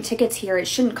exchanging tickets here. It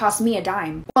shouldn't cost me a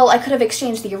dime. Well, I could have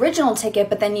exchanged the original ticket,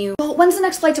 but then you... Well, when's the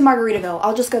next flight to Margaritaville?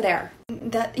 I'll just go there.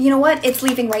 You know what? It's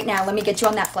leaving right now. Let me get you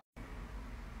on that flight.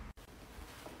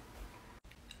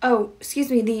 Oh,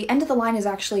 excuse me, the end of the line is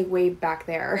actually way back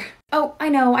there. Oh, I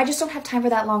know, I just don't have time for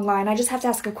that long line. I just have to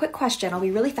ask a quick question. I'll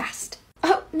be really fast.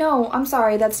 Oh, no, I'm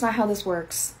sorry, that's not how this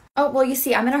works. Oh, well, you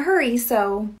see, I'm in a hurry,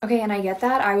 so... Okay, and I get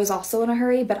that. I was also in a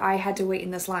hurry, but I had to wait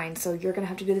in this line, so you're gonna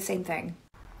have to do the same thing.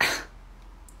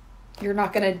 You're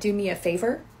not gonna do me a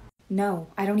favor? No,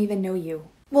 I don't even know you.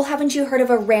 Well, haven't you heard of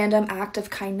a random act of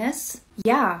kindness?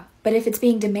 Yeah, but if it's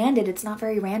being demanded, it's not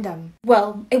very random.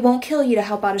 Well, it won't kill you to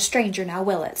help out a stranger now,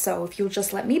 will it? So if you'll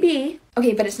just let me be.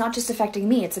 Okay, but it's not just affecting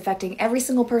me, it's affecting every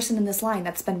single person in this line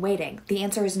that's been waiting. The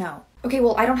answer is no. Okay,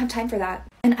 well, I don't have time for that.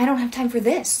 And I don't have time for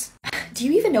this. Do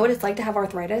you even know what it's like to have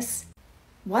arthritis?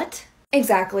 What?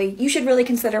 Exactly. You should really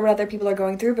consider what other people are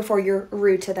going through before you're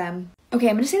rude to them. Okay,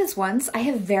 I'm gonna say this once. I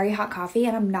have very hot coffee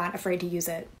and I'm not afraid to use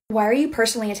it. Why are you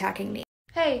personally attacking me?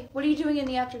 Hey, what are you doing in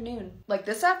the afternoon? Like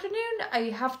this afternoon?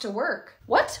 I have to work.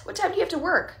 What? What time do you have to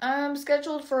work? I'm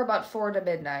scheduled for about 4 to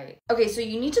midnight. Okay, so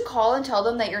you need to call and tell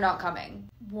them that you're not coming.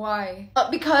 Why?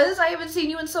 Because I haven't seen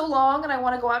you in so long and I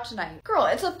want to go out tonight. Girl,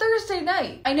 it's a Thursday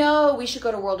night. I know, we should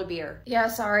go to World of Beer. Yeah,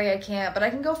 sorry, I can't, but I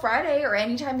can go Friday or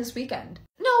anytime this weekend.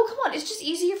 No, come on, it's just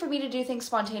easier for me to do things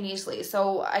spontaneously,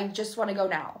 so I just want to go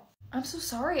now. I'm so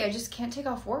sorry, I just can't take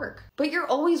off work. But you're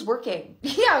always working.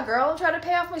 Yeah, girl, I'm trying to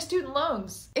pay off my student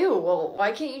loans. Ew, well,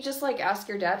 why can't you just, like, ask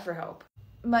your dad for help?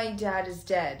 My dad is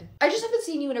dead. I just haven't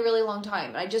seen you in a really long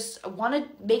time, and I just want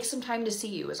to make some time to see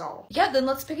you is all. Yeah, then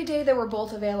let's pick a day that we're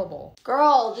both available.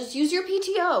 Girl, just use your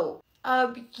PTO.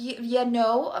 Yeah,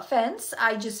 no offense.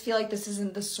 I just feel like this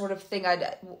isn't the sort of thing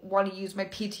I'd want to use my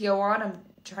PTO on. I'm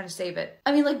trying to save it.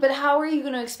 I mean, like, but how are you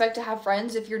going to expect to have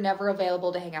friends if you're never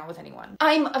available to hang out with anyone?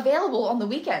 I'm available on the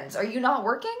weekends. Are you not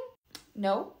working?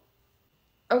 No?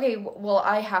 Okay, well,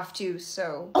 I have to,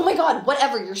 so... Oh my god,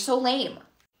 whatever, you're so lame.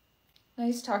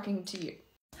 Nice talking to you.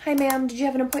 Hi, ma'am. Did you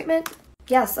have an appointment?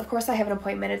 Yes, of course I have an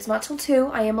appointment. It's not till 2.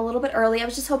 I am a little bit early. I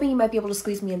was just hoping you might be able to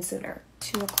squeeze me in sooner.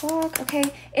 2 o'clock. Okay.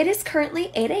 It is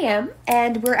currently 8 a.m.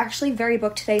 and we're actually very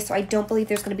booked today, so I don't believe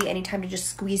there's going to be any time to just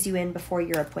squeeze you in before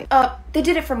your appointment. They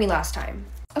did it for me last time.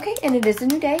 Okay, and it is a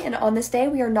new day, and on this day,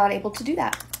 we are not able to do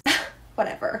that.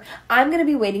 Whatever. I'm going to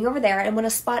be waiting over there, and when a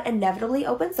spot inevitably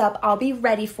opens up, I'll be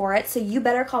ready for it, so you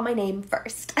better call my name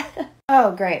first.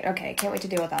 Oh, great. Okay, can't wait to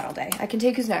deal with that all day. I can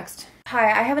take who's next. Hi,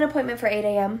 I have an appointment for 8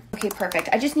 a.m. Okay, perfect.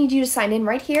 I just need you to sign in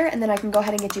right here, and then I can go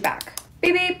ahead and get you back.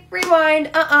 Beep, beep, rewind.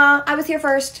 I was here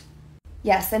first.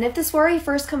 Yes, and if this were a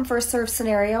first come first served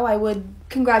scenario, I would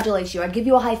congratulate you. I'd give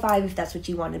you a high five if that's what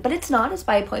you wanted, but it's not. It's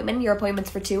by appointment. Your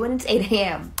appointment's for 2, and it's 8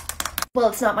 a.m. Well,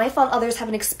 it's not my fault others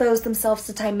haven't exposed themselves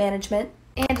to time management,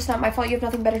 and it's not my fault you have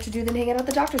nothing better to do than hang out at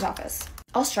the doctor's office.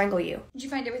 I'll strangle you. Did you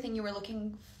find everything you were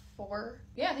looking for?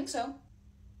 Yeah, I think so.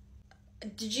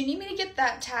 Did you need me to get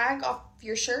that tag off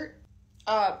your shirt?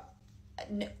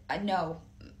 No.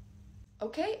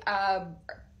 Okay, are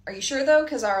you sure though?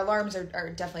 Because our alarms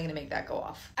are definitely gonna make that go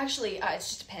off. Actually, it's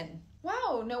just a pin.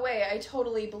 Wow, no way, I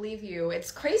totally believe you.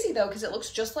 It's crazy though, because it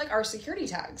looks just like our security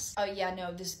tags. Oh yeah,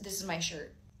 no, this is my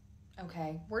shirt.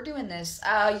 Okay, we're doing this.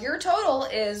 Your total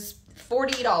is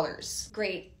 $40.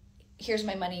 Great, here's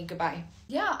my money, goodbye.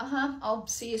 Yeah, I'll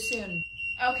see you soon.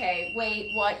 Okay,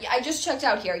 wait, what? I just checked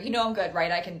out here. You know I'm good,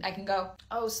 right? I can go?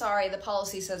 Oh, sorry, the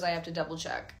policy says I have to double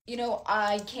check. You know,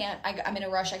 I can't. I'm in a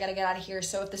rush. I gotta get out of here.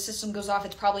 So if the system goes off,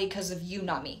 it's probably because of you,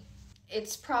 not me.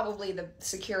 It's probably the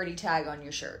security tag on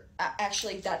your shirt.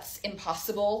 Actually, that's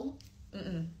impossible.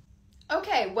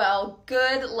 Okay, well,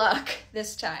 good luck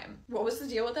this time. What was the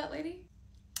deal with that lady?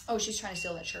 Oh, she's trying to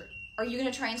steal that shirt. Are you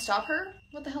gonna try and stop her?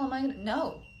 What the hell am I gonna...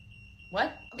 No.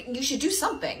 What? I mean, you should do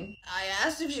something. I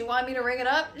asked if she wanted me to ring it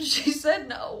up. She said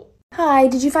no. Hi,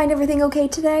 did you find everything okay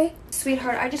today?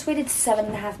 Sweetheart, I just waited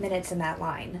 7.5 minutes in that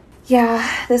line.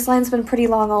 Yeah, this line's been pretty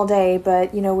long all day,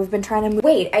 but, you know, we've been trying to move.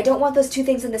 Wait, I don't want those two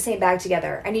things in the same bag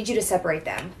together. I need you to separate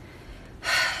them.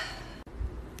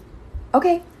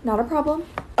 Okay, not a problem.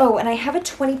 Oh, and I have a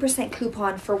 20%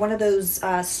 coupon for one of those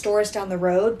stores down the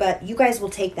road, but you guys will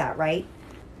take that, right?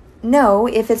 No,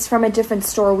 if it's from a different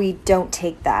store, we don't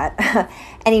take that.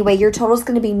 Anyway, your total's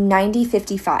going to be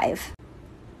 $90.55.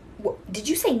 Did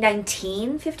you say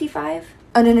 $19.55?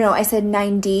 Oh, no, I said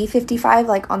 $90.55,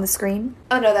 like on the screen.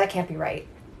 Oh, no, that can't be right.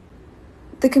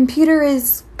 The computer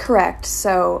is correct,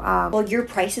 so, well, your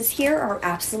prices here are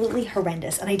absolutely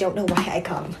horrendous, and I don't know why I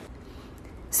come.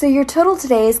 So your total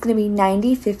today is going to be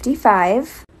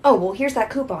 $90.55. Oh, well, here's that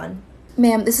coupon.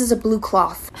 Ma'am, this is a blue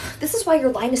cloth. This is why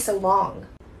your line is so long.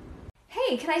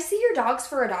 Hey, can I see your dogs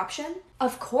for adoption?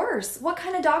 Of course. What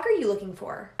kind of dog are you looking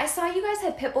for? I saw you guys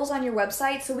had pit bulls on your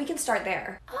website, so we can start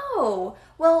there. Oh,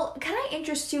 well, can I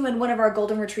interest you in one of our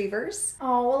golden retrievers?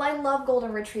 Oh, well, I love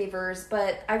golden retrievers,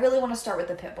 but I really want to start with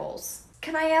the pit bulls.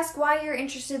 Can I ask why you're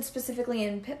interested specifically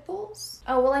in pit bulls?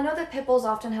 Oh, well, I know that pit bulls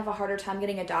often have a harder time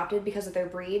getting adopted because of their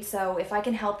breed, so if I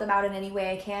can help them out in any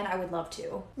way I can, I would love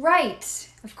to. Right,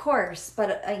 of course,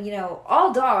 but, you know,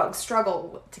 all dogs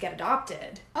struggle to get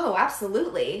adopted. Oh,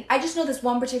 absolutely. I just know this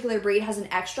one particular breed has an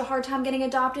extra hard time getting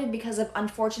adopted because of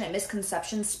unfortunate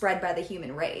misconceptions spread by the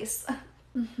human race.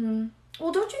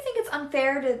 Well, don't you think it's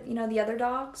unfair to, you know, the other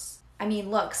dogs? I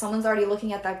mean, look, someone's already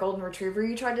looking at that golden retriever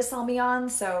you tried to sell me on,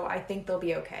 so I think they'll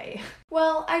be okay.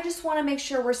 Well, I just want to make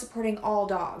sure we're supporting all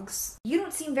dogs. You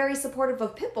don't seem very supportive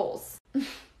of pit bulls.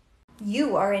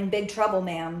 You are in big trouble,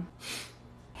 ma'am.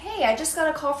 Hey, I just got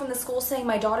a call from the school saying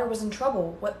my daughter was in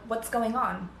trouble. What's going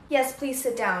on? Yes, please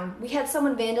sit down. We had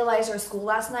someone vandalize our school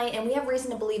last night, and we have reason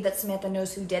to believe that Samantha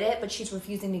knows who did it, but she's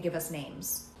refusing to give us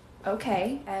names.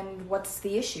 Okay, and what's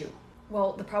the issue?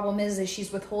 Well, the problem is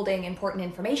she's withholding important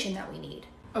information that we need.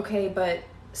 Okay, but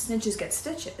snitches get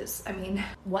stitches. I mean,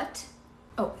 what?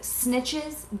 Oh,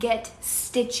 snitches get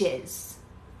stitches.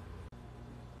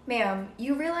 Ma'am,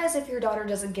 you realize if your daughter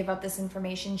doesn't give up this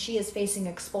information, she is facing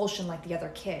expulsion like the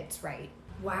other kids, right?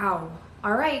 Wow.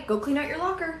 All right, go clean out your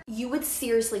locker. You would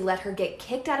seriously let her get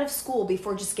kicked out of school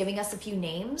before just giving us a few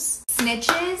names?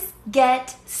 Snitches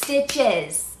get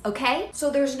stitches, okay?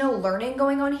 So there's no learning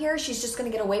going on here? She's just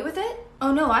gonna get away with it?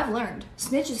 Oh no, I've learned.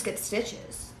 Snitches get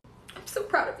stitches. I'm so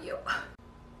proud of you.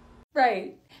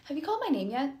 Right. Have you called my name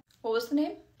yet? What was the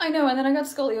name? I know, and then I got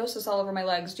scoliosis all over my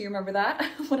legs. Do you remember that?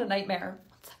 What a nightmare.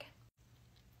 1 second.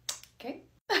 Okay.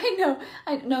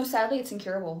 I know, sadly it's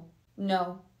incurable.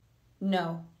 No.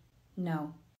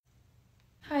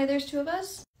 Hi, there's 2 of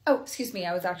us? Oh, excuse me,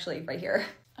 I was actually right here.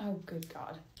 Oh, good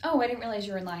God. Oh, I didn't realize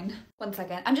you were in line. 1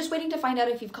 second. I'm just waiting to find out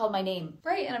if you've called my name.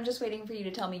 Right, and I'm just waiting for you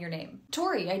to tell me your name.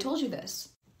 Tori, I told you this.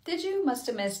 Did you? Must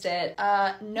have missed it.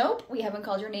 Nope, we haven't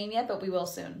called your name yet, but we will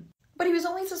soon. But he was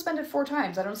only suspended 4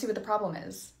 times. I don't see what the problem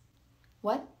is.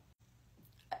 What?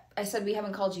 I said we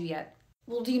haven't called you yet.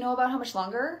 Well, do you know about how much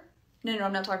longer? No,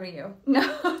 I'm not talking to you.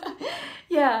 No.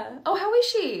 Yeah. Oh, how is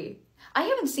she? I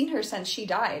haven't seen her since she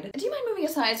died. Do you mind moving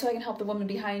aside so I can help the woman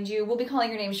behind you? We'll be calling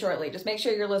your name shortly. Just make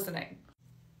sure you're listening.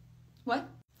 What?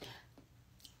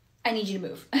 I need you to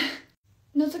move.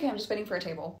 No, it's okay. I'm just waiting for a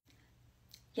table.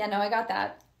 Yeah, no, I got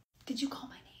that. Did you call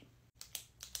my name?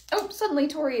 Oh, suddenly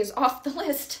Tori is off the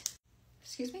list.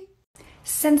 Excuse me?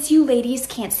 Since you ladies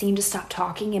can't seem to stop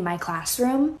talking in my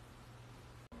classroom,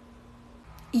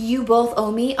 you both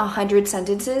owe me 100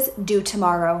 sentences due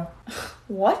tomorrow.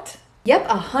 What? Yep,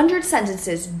 100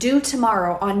 sentences due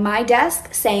tomorrow on my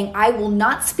desk saying I will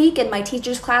not speak in my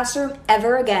teacher's classroom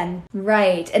ever again.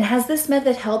 Right, and has this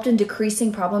method helped in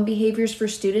decreasing problem behaviors for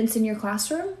students in your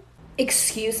classroom?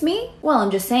 Excuse me? Well, I'm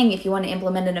just saying if you want to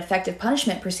implement an effective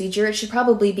punishment procedure, it should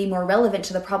probably be more relevant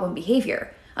to the problem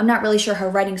behavior. I'm not really sure how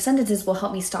writing sentences will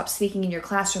help me stop speaking in your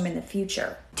classroom in the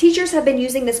future. Teachers have been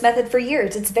using this method for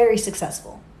years. It's very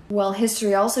successful. Well,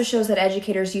 history also shows that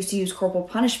educators used to use corporal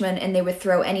punishment and they would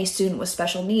throw any student with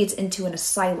special needs into an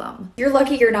asylum. You're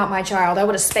lucky you're not my child. I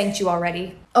would have spanked you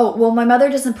already. Oh, well, my mother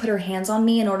doesn't put her hands on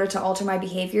me in order to alter my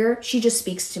behavior. She just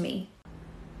speaks to me.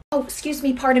 Oh, excuse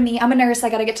me, pardon me. I'm a nurse. I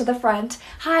gotta get to the front.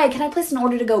 Hi, can I place an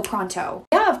order to go pronto?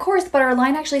 Yeah, of course, but our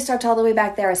line actually starts all the way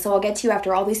back there, so I'll get to you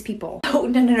after all these people. Oh,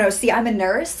 no. See, I'm a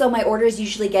nurse, so my orders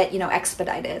usually get,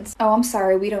 expedited. Oh, I'm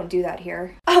sorry. We don't do that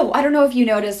here. Oh, I don't know if you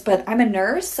noticed, but I'm a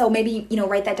nurse, so maybe,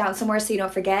 write that down somewhere so you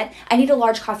don't forget. I need a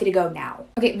large coffee to go now.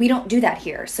 Okay, we don't do that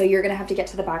here, so you're gonna have to get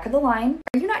to the back of the line.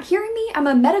 Are you not hearing me? I'm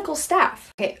a medical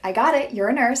staff. Okay, I got it. You're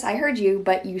a nurse. I heard you,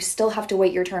 but you still have to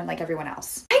wait your turn like everyone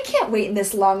else. I can't wait in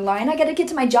this long line. I gotta get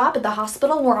to my job at the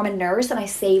hospital where I'm a nurse and I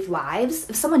save lives.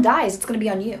 If someone dies, it's gonna be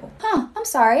on you. Huh, I'm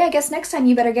sorry. I guess next time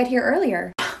you better get here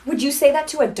earlier. Would you say that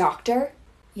to a doctor?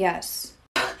 Yes.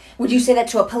 Would you say that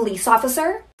to a police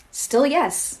officer? Still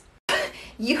yes.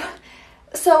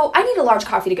 So I need a large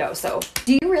coffee to go, so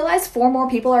do you realize 4 more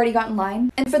people already got in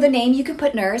line? And for the name, you can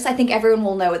put nurse. I think everyone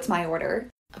will know it's my order.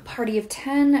 A party of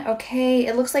 10, okay.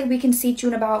 It looks like we can seat you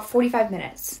in about 45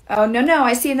 minutes. Oh, no,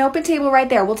 I see an open table right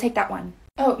there. We'll take that one.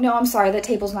 Oh, no, I'm sorry. That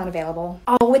table's not available.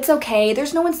 Oh, it's okay.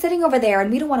 There's no one sitting over there,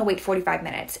 and we don't want to wait 45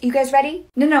 minutes. You guys ready?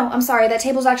 No, I'm sorry. That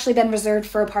table's actually been reserved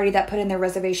for a party that put in their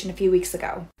reservation a few weeks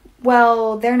ago.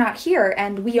 Well, they're not here,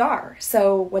 and we are,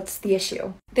 so what's the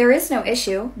issue? There is no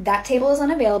issue. That table is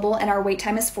unavailable, and our wait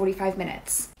time is 45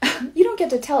 minutes. You don't get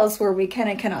to tell us where we can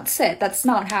and cannot sit. That's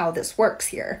not how this works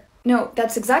here. No,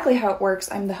 that's exactly how it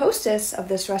works. I'm the hostess of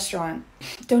this restaurant.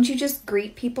 Don't you just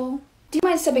greet people? Do you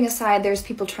mind stepping aside? There's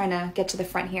people trying to get to the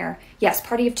front here. Yes,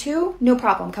 party of two? No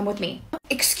problem. Come with me.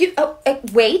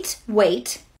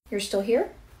 Wait. You're still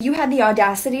here? You had the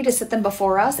audacity to sit them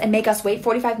before us and make us wait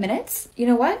 45 minutes? You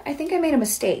know what? I think I made a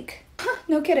mistake.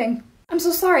 No kidding. I'm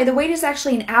so sorry. The wait is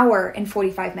actually an hour and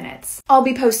 45 minutes. I'll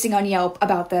be posting on Yelp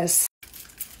about this.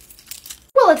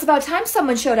 Well, it's about time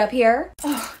someone showed up here.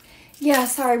 Oh, yeah,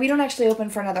 sorry. We don't actually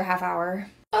open for another half hour.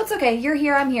 Oh, it's okay. You're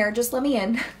here. I'm here. Just let me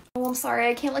in. Oh, I'm sorry.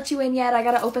 I can't let you in yet. I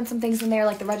gotta open some things in there,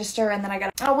 like the register, and then I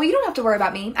gotta... Oh, well, you don't have to worry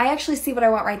about me. I actually see what I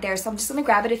want right there, so I'm just gonna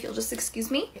grab it if you'll just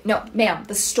excuse me. No, ma'am.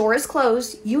 The store is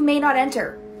closed. You may not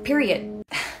enter. Period.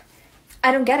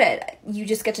 I don't get it. You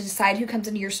just get to decide who comes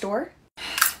into your store?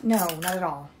 No, not at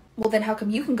all. Well, then how come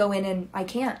you can go in and I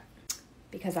can't?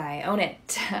 Because I own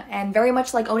it. And very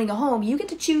much like owning a home, you get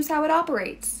to choose how it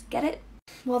operates. Get it?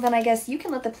 Well, then I guess you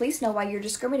can let the police know why you're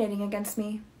discriminating against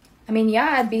me. I mean,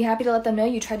 yeah, I'd be happy to let them know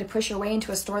you tried to push your way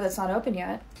into a store that's not open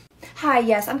yet. Hi,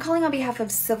 yes, I'm calling on behalf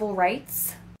of civil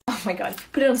rights. Oh my god,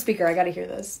 put it on speaker, I gotta hear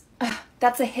this.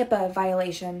 That's a HIPAA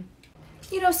violation.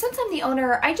 You know, since I'm the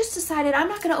owner, I just decided I'm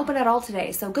not gonna open at all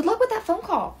today, so good luck with that phone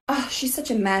call. Oh, she's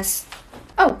such a mess.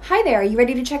 Oh, hi there, are you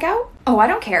ready to check out? Oh, I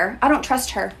don't care, I don't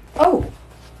trust her. Oh,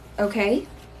 okay.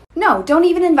 No, don't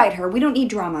even invite her, we don't need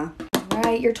drama.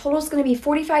 Right, your total's gonna be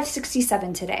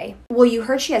 $45.67 today. Well, you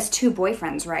heard she has 2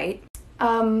 boyfriends, right?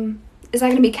 Is that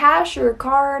gonna be cash or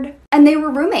card? And they were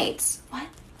roommates. What?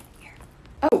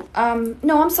 Oh,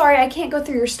 no, I'm sorry, I can't go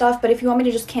through your stuff, but if you want me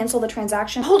to just cancel the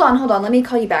transaction. Hold on, let me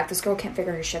call you back. This girl can't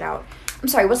figure her shit out. I'm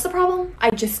sorry, what's the problem?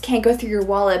 I just can't go through your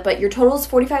wallet, but your total is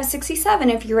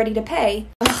 $45.67 if you're ready to pay.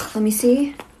 Ugh, let me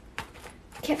see.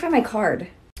 I can't find my card.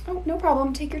 Oh, no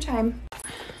problem, take your time.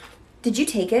 Did you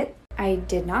take it? I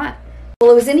did not. Well,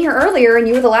 it was in here earlier and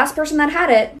you were the last person that had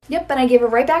it. Yep, and I gave it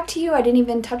right back to you. I didn't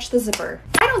even touch the zipper.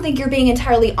 I don't think you're being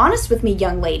entirely honest with me,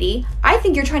 young lady. I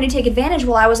think you're trying to take advantage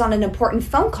while I was on an important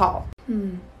phone call.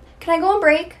 Can I go on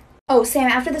break? Oh,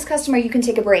 Sam, after this customer, you can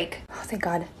take a break. Oh, thank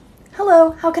God.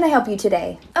 Hello, how can I help you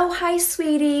today? Oh, hi,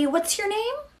 sweetie. What's your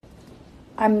name?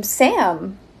 I'm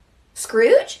Sam.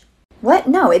 Scrooge? What?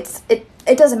 No, it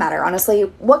doesn't matter, honestly.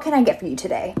 What can I get for you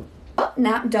today? Oh,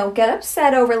 now, don't get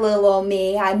upset over little old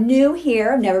me. I'm new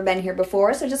here. I've never been here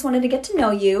before, so I just wanted to get to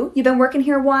know you. You've been working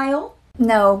here a while?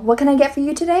 No. What can I get for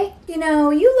you today? You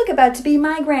know, you look about to be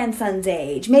my grandson's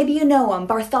age. Maybe you know him,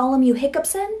 Bartholomew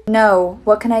Hickopson? No.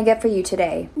 What can I get for you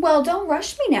today? Well, don't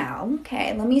rush me now.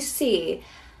 Okay, let me see.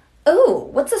 Ooh,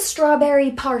 what's a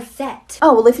strawberry parfait?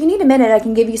 Oh, well, if you need a minute, I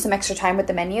can give you some extra time with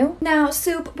the menu. Now,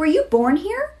 Soup, were you born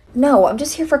here? No, I'm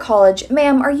just here for college.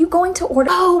 Ma'am, are you going to order?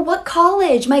 Oh, what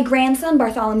college? My grandson,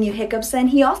 Bartholomew Hickopson,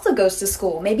 he also goes to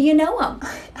school. Maybe you know him.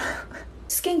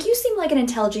 Skink, you seem like an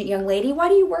intelligent young lady. Why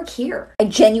do you work here? I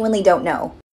genuinely don't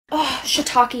know. Oh,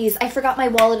 shiitakes. I forgot my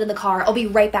wallet in the car. I'll be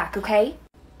right back, okay?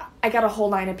 I got a whole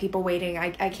line of people waiting.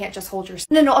 I can't just hold your...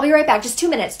 No, I'll be right back. Just 2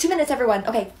 minutes. 2 minutes, everyone.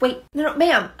 Okay, wait. No,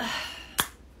 ma'am.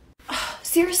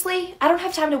 Seriously? I don't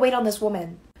have time to wait on this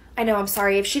woman. I know, I'm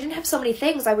sorry. If she didn't have so many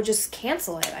things, I would just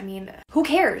cancel it. I mean, who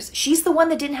cares? She's the one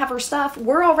that didn't have her stuff.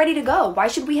 We're all ready to go. Why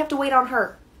should we have to wait on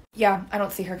her? Yeah, I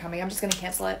don't see her coming. I'm just gonna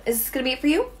cancel it. Is this gonna be it for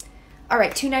you? All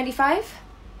right, $2.95.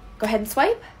 Go ahead and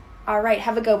swipe. All right,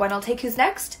 have a good one. I'll take who's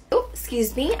next. Oh,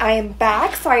 excuse me. I am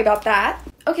back. Sorry about that.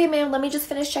 Okay, ma'am, let me just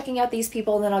finish checking out these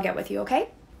people and then I'll get with you, okay?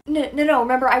 No.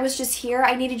 Remember, I was just here.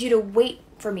 I needed you to wait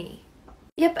for me.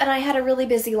 Yep, and I had a really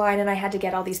busy line and I had to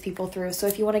get all these people through, so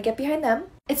if you want to get behind them.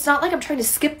 It's not like I'm trying to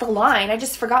skip the line, I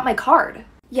just forgot my card.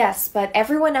 Yes, but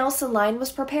everyone else in line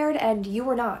was prepared and you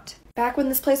were not. Back when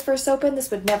this place first opened,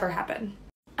 this would never happen.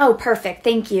 Oh, perfect,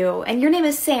 thank you. And your name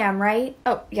is Sam, right?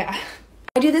 Oh, yeah.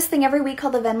 I do this thing every week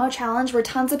called the Venmo Challenge where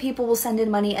tons of people will send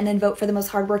in money and then vote for the most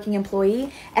hardworking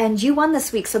employee. And you won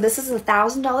this week, so this is a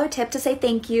 $1,000 tip to say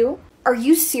thank you. Are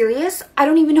you serious? I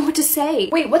don't even know what to say.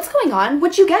 Wait, what's going on?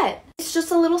 What'd you get? It's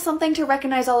just a little something to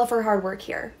recognize all of her hard work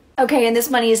here. Okay, and this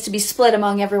money is to be split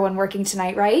among everyone working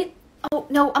tonight, right? Oh,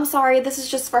 no, I'm sorry. This is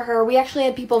just for her. We actually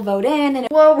had people vote in and...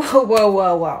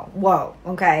 Whoa,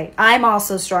 okay. I'm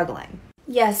also struggling.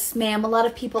 Yes, ma'am, a lot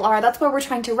of people are. That's why we're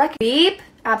trying to Beep?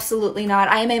 Absolutely not.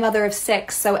 I am a mother of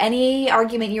 6, so any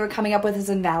argument you are coming up with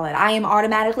is invalid. I am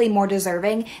automatically more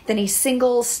deserving than a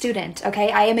single student,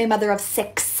 okay? I am a mother of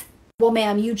 6. Well,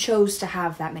 ma'am, you chose to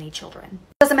have that many children.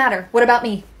 Doesn't matter. What about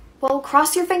me? Well,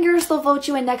 cross your fingers, they'll vote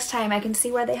you in next time. I can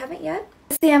see why they haven't yet.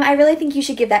 Sam, I really think you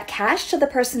should give that cash to the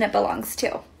person it belongs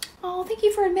to. Oh, thank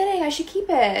you for admitting I should keep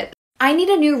it. I need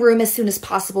a new room as soon as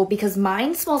possible because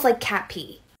mine smells like cat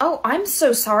pee. Oh, I'm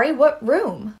so sorry. What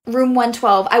room? Room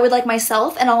 112. I would like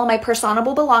myself and all of my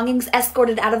personable belongings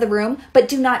escorted out of the room, but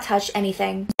do not touch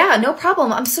anything. Yeah, no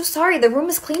problem. I'm so sorry. The room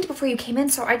was cleaned before you came in,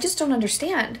 so I just don't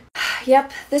understand.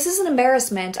 Yep, this is an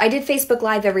embarrassment. I did Facebook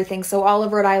Live everything, so all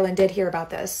of Rhode Island did hear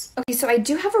about this. Okay, so I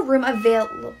do have a room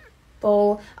available.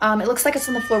 It looks like it's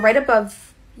on the floor right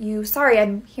above you. Sorry,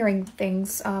 I'm hearing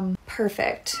things.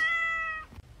 Perfect.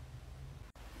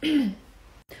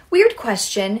 Weird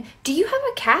question. Do you have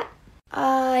a cat?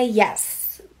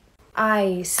 Yes.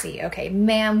 I see. Okay,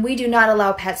 ma'am, we do not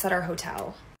allow pets at our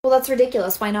hotel. Well, that's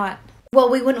ridiculous. Why not? Well,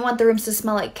 we wouldn't want the rooms to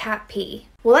smell like cat pee.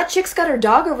 Well, that chick's got her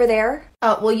dog over there.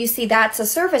 Well, you see, that's a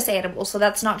service animal, so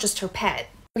that's not just her pet.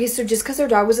 Okay, so just because her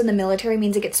dog was in the military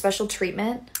means it gets special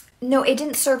treatment? No, it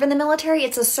didn't serve in the military.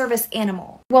 It's a service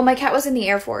animal. Well, my cat was in the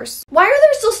Air Force. Why are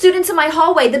there still students in my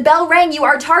hallway? The bell rang. You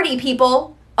are tardy,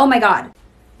 people. Oh my god.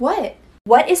 What?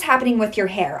 What is happening with your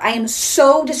hair? I am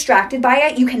so distracted by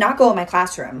it. You cannot go in my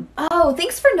classroom. Oh,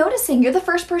 thanks for noticing. You're the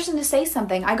first person to say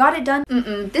something. I got it done.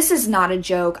 This is not a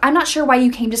joke. I'm not sure why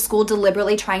you came to school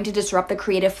deliberately trying to disrupt the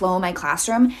creative flow in my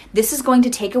classroom. This is going to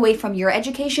take away from your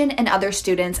education and other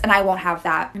students, and I won't have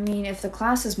that. I mean, if the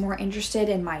class is more interested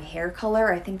in my hair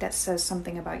color, I think that says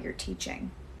something about your teaching.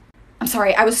 I'm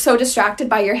sorry, I was so distracted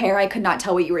by your hair I could not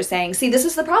tell what you were saying. See, this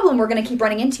is the problem we're gonna keep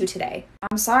running into today.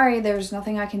 I'm sorry, there's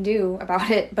nothing I can do about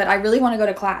it, but I really want to go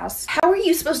to class. How are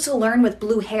you supposed to learn with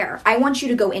blue hair? I want you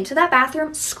to go into that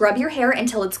bathroom, scrub your hair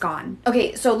until it's gone.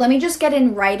 Okay, so let me just get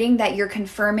in writing that you're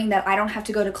confirming that I don't have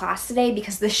to go to class today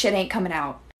because this shit ain't coming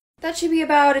out. That should be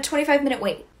about a 25-minute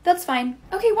wait. That's fine.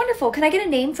 Okay, wonderful. Can I get a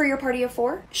name for your party of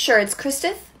 4? Sure, it's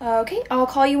Christith. Okay, I'll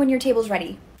call you when your table's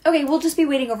ready. Okay, we'll just be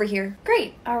waiting over here.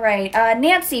 Great. All right.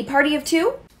 Nancy, party of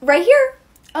 2? Right here.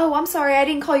 Oh, I'm sorry. I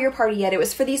didn't call your party yet. It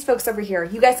was for these folks over here.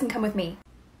 You guys can come with me.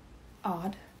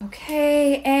 Odd.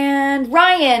 Okay, and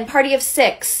Ryan, party of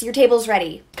 6. Your table's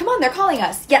ready. Come on, they're calling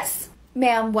us. Yes.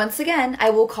 Ma'am, once again,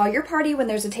 I will call your party when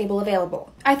there's a table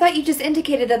available. I thought you just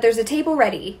indicated that there's a table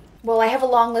ready. Well, I have a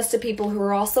long list of people who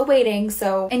are also waiting,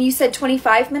 so... And you said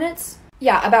 25 minutes?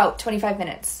 Yeah, about 25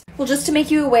 minutes. Well, just to make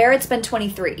you aware, it's been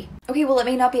 23. Okay, well, it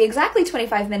may not be exactly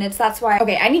 25 minutes, that's why...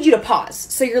 Okay, I need you to pause.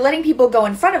 So you're letting people go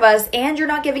in front of us, and you're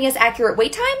not giving us accurate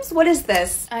wait times? What is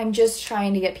this? I'm just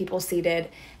trying to get people seated.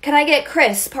 Can I get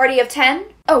Chris, party of 10?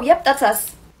 Oh, yep, that's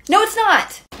us. No, it's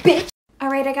not! Bitch!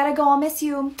 Alright, I gotta go, I'll miss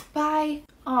you. Bye.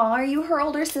 Aw, are you her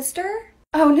older sister?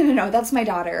 Oh, no, that's my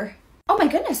daughter. Oh my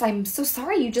goodness, I'm so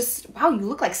sorry, wow, you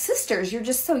look like sisters. You're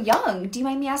just so young. Do you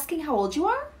mind me asking how old you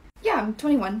are? Yeah, I'm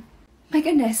 21. My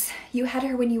goodness, you had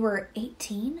her when you were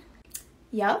 18?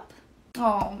 Yup.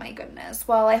 Oh my goodness.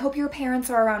 Well, I hope your parents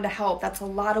are around to help. That's a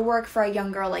lot of work for a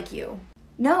young girl like you.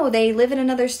 No, they live in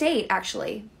another state,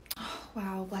 actually. Oh,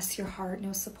 wow, bless your heart,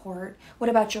 no support. What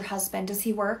about your husband? Does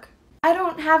he work? I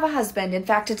don't have a husband. In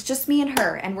fact, it's just me and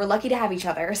her, and we're lucky to have each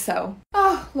other, so.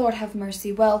 Oh, Lord have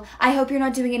mercy. Well, I hope you're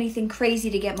not doing anything crazy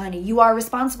to get money. You are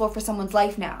responsible for someone's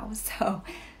life now, so.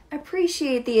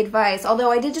 Appreciate the advice,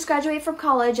 although I did just graduate from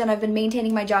college and I've been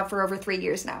maintaining my job for over 3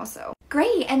 years now, so.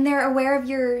 Great, and they're aware of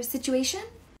your situation?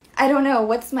 I don't know,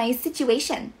 what's my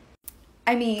situation?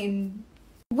 I mean,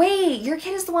 wait, your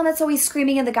kid is the one that's always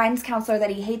screaming at the guidance counselor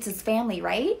that he hates his family,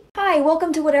 right? Hi,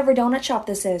 welcome to whatever donut shop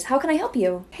this is. How can I help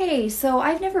you? Hey, so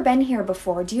I've never been here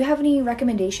before. Do you have any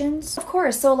recommendations? Of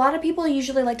course, so a lot of people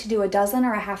usually like to do a dozen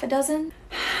or a half a dozen.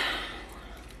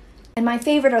 And my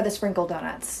favorite are the sprinkle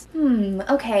donuts.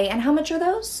 Okay, and how much are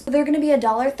those? They're gonna be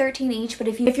 $1.13 each, but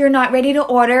if you're not ready to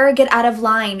order, get out of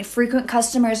line. Frequent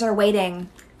customers are waiting.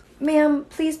 Ma'am,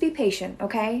 please be patient,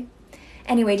 okay?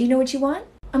 Anyway, do you know what you want?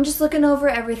 I'm just looking over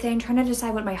everything, trying to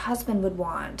decide what my husband would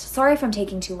want. Sorry if I'm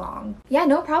taking too long. Yeah,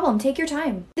 no problem. Take your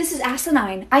time. This is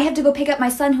asinine. I have to go pick up my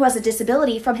son who has a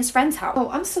disability from his friend's house. Oh,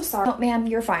 I'm so sorry. Oh, ma'am,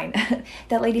 you're fine.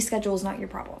 That lady's schedule is not your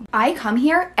problem. I come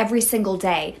here every single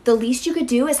day. The least you could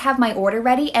do is have my order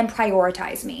ready and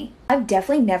prioritize me. I've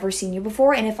definitely never seen you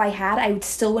before, and if I had, I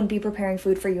still wouldn't be preparing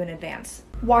food for you in advance.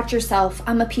 Watch yourself.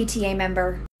 I'm a PTA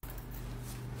member.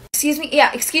 Excuse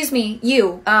me,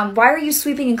 you. Why are you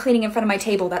sweeping and cleaning in front of my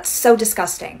table? That's so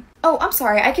disgusting. Oh, I'm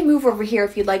sorry. I can move over here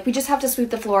if you'd like. We just have to sweep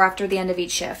the floor after the end of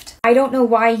each shift. I don't know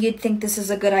why you'd think this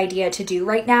is a good idea to do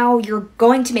right now. You're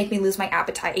going to make me lose my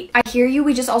appetite. I hear you.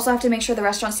 We just also have to make sure the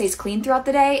restaurant stays clean throughout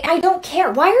the day. I don't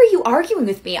care. Why are you arguing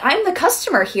with me? I'm the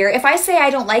customer here. If I say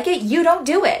I don't like it, you don't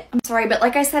do it. I'm sorry, but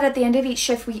like I said at the end of each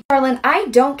shift, Carlin, I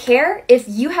don't care if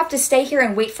you have to stay here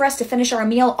and wait for us to finish our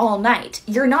meal all night.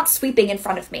 You're not sweeping in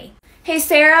front of me. Hey,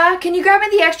 Sarah, can you grab me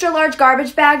the extra large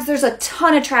garbage bags? There's a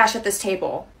ton of trash at this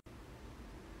table.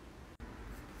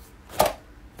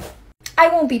 I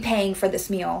won't be paying for this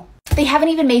meal. They haven't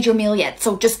even made your meal yet,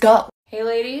 so just go. Hey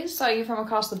ladies, saw you from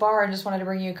across the bar and just wanted to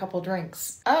bring you a couple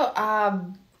drinks.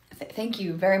 Oh, thank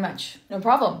you very much. No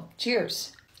problem.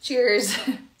 Cheers. Cheers.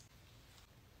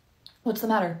 What's the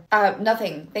matter?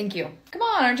 Nothing. Thank you. Come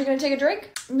on, aren't you gonna take a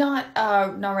drink? Not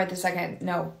right this second.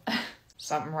 No.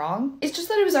 Something wrong? It's just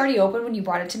that it was already open when you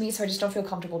brought it to me, so I just don't feel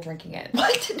comfortable drinking it.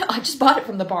 What? No, I just bought it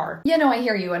from the bar. Yeah, no, I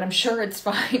hear you, and I'm sure it's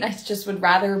fine. I just would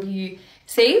rather be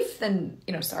safe than,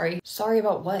 sorry. Sorry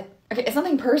about what? Okay, it's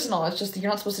nothing personal. It's just that you're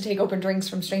not supposed to take open drinks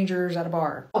from strangers at a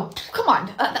bar. Oh, come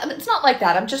on. It's not like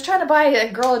that. I'm just trying to buy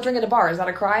a girl a drink at a bar. Is that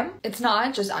a crime? It's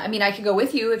not. Just, I mean, I can go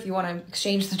with you if you want to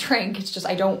exchange the drink. It's just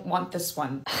I don't want this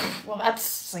one. Well, that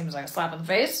seems like a slap in the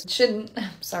face. It shouldn't.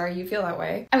 Sorry you feel that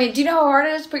way. I mean, do you know how hard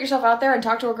it is to put yourself out there and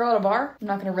talk to a girl at a bar? I'm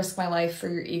not going to risk my life for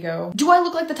your ego. Do I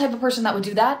look like the type of person that would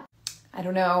do that? I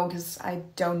don't know, because I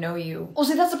don't know you. Well,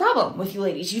 see, that's the problem with you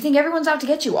ladies. You think everyone's out to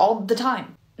get you all the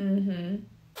time. Mm-hmm.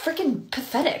 Freaking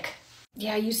pathetic.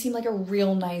 Yeah, you seem like a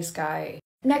real nice guy.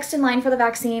 Next in line for the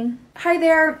vaccine. Hi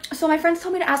there. So my friends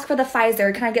told me to ask for the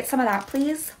Pfizer. Can I get some of that,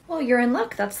 please? Well, you're in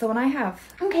luck. That's the one I have.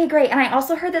 Okay, great. And I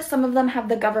also heard that some of them have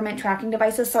the government tracking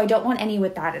devices, so I don't want any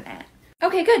with that in it.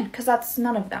 Okay, good, because that's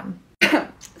none of them.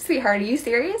 Sweetheart, are you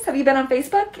serious? Have you been on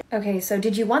Facebook? Okay, so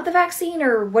did you want the vaccine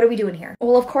or what are we doing here?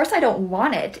 Well, of course I don't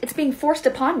want it. It's being forced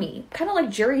upon me. Kind of like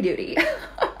jury duty.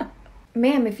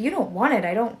 Ma'am, if you don't want it,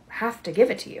 I don't have to give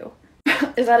it to you.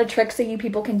 Is that a trick so you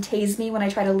people can tase me when I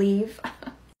try to leave?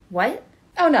 What?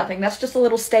 Oh, nothing. That's just a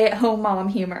little stay-at-home mom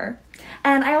humor.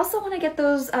 And I also want to get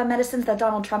those medicines that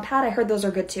Donald Trump had. I heard those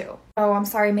are good too. Oh, I'm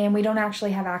sorry, ma'am. We don't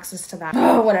actually have access to that.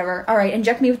 Oh, whatever. All right,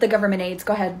 inject me with the government aids.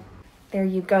 Go ahead. There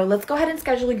you go. Let's go ahead and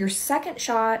schedule your second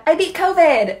shot. I beat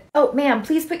COVID! Oh, ma'am,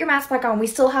 please put your mask back on. We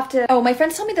still have to... Oh, my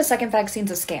friends tell me the second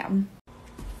vaccine's a scam.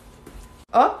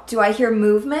 Oh, do I hear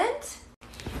movement?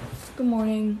 Good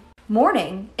morning.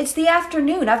 Morning? It's the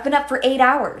afternoon. I've been up for 8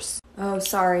 hours. Oh,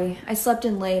 sorry. I slept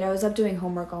in late. I was up doing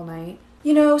homework all night.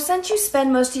 You know, since you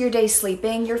spend most of your day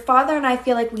sleeping, your father and I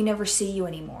feel like we never see you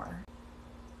anymore.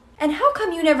 And how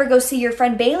come you never go see your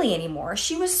friend Bailey anymore?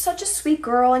 She was such a sweet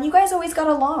girl and you guys always got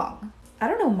along. I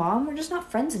don't know, Mom. We're just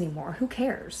not friends anymore. Who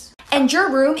cares? And your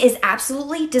room is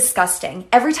absolutely disgusting.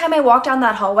 Every time I walk down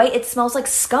that hallway, it smells like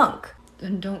skunk.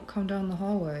 Then don't come down the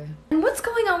hallway. And what's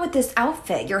going on with this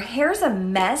outfit? Your hair's a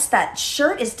mess. That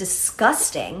shirt is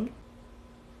disgusting.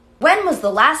 When was the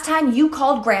last time you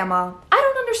called Grandma? I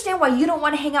don't understand why you don't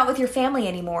want to hang out with your family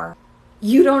anymore.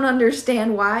 You don't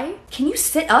understand why? Can you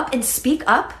sit up and speak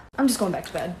up? I'm just going back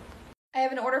to bed. I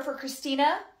have an order for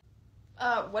Christina.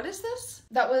 What is this?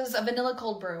 That was a vanilla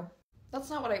cold brew.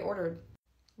 That's not what I ordered.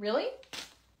 Really?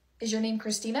 Is your name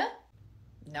Christina?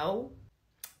 No.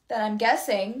 Then I'm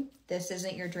guessing this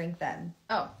isn't your drink then.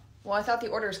 Oh, well, I thought the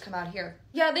orders come out here.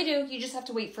 Yeah, they do. You just have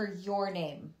to wait for your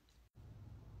name.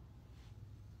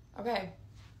 Okay.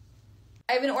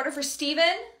 I have an order for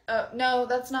Steven. No,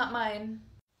 that's not mine.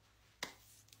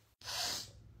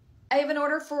 I have an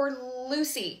order for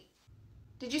Lucy.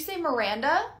 Did you say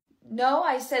Miranda? No,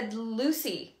 I said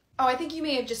Lucy. Oh, I think you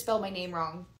may have just spelled my name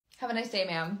wrong. Have a nice day,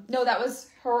 ma'am. No, that was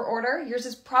her order. Yours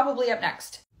is probably up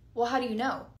next. Well, how do you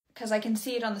know? Because I can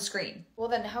see it on the screen. Well,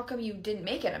 then how come you didn't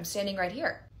make it? I'm standing right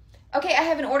here. Okay, I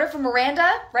have an order for Miranda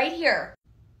right here.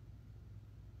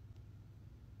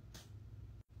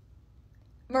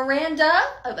 Miranda,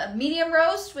 a medium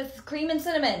roast with cream and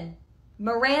cinnamon.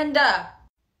 Miranda.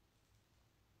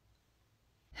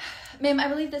 Ma'am, I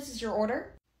believe this is your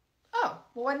order. Oh,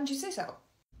 well, why didn't you say so?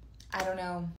 I don't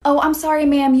know. Oh, I'm sorry,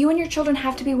 ma'am. You and your children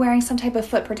have to be wearing some type of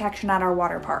foot protection at our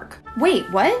water park. Wait,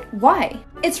 what? Why?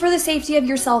 It's for the safety of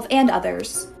yourself and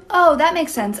others. Oh, that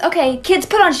makes sense. Okay, kids,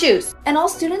 put on shoes. And all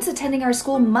students attending our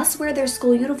school must wear their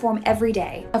school uniform every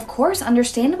day. Of course,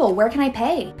 understandable. Where can I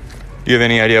pay? Do you have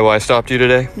any idea why I stopped you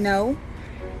today? No. You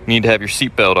need to have your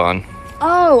seatbelt on.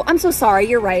 Oh, I'm so sorry.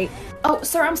 You're right. Oh,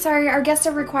 sir, I'm sorry. Our guests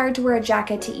are required to wear a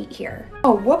jacket to eat here.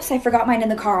 Oh, whoops, I forgot mine in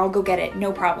the car. I'll go get it.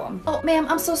 No problem. Oh, ma'am,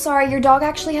 I'm so sorry. Your dog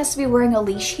actually has to be wearing a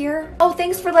leash here. Oh,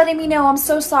 thanks for letting me know. I'm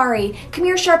so sorry. Come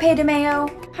here, Sharpay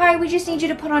DeMayo. Hi, we just need you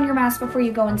to put on your mask before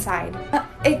you go inside.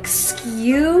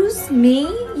 Excuse me?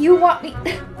 You want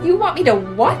me to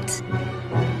what?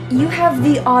 You have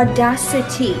the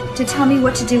audacity to tell me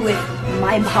what to do with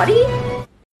my body?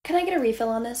 Can I get a refill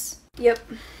on this? Yep.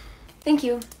 Thank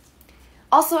you.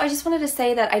 Also, I just wanted to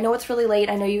say that I know it's really late.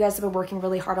 I know you guys have been working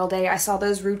really hard all day. I saw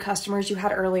those rude customers you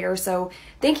had earlier, so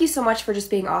thank you so much for just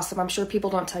being awesome. I'm sure people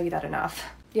don't tell you that enough.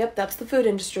 Yep, that's the food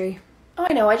industry. Oh,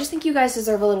 I know. I just think you guys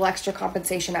deserve a little extra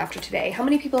compensation after today. How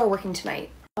many people are working tonight?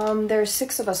 There's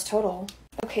 6 of us total.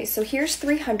 Okay, so here's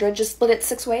 300. Just split it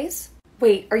 6 ways.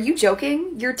 Wait, are you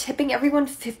joking? You're tipping everyone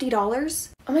 $50?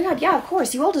 Oh my god, yeah, of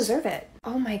course. You all deserve it.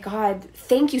 Oh my god.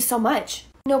 Thank you so much.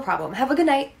 No problem. Have a good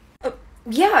night.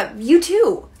 Yeah, you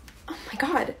too. Oh my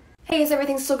god. Hey, is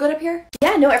everything still good up here?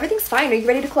 Yeah, no, everything's fine. Are you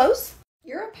ready to close?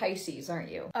 You're a Pisces,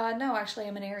 aren't you? No, actually,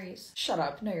 I'm an Aries. Shut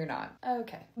up. No, you're not.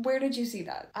 Okay. Where did you see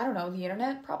that? I don't know. The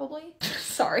internet, probably?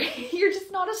 Sorry. You're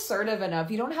just not assertive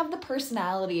enough. You don't have the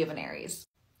personality of an Aries.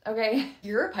 Okay?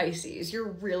 You're a Pisces. You're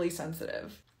really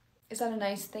sensitive. Is that a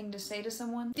nice thing to say to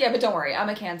someone? Yeah, but don't worry. I'm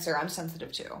a Cancer. I'm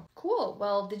sensitive too. Cool.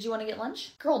 Well, did you want to get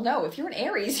lunch? Girl, no. If you're an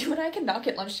Aries, you and I cannot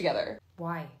get lunch together.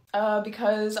 Why?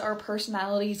 Because our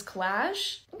personalities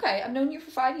clash. Okay, I've known you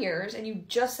for 5 years, and you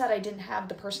just said I didn't have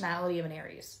the personality of an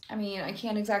Aries. I mean, I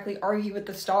can't exactly argue with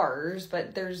the stars,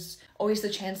 but there's always the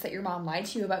chance that your mom lied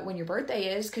to you about when your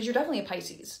birthday is, because you're definitely a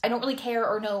Pisces. I don't really care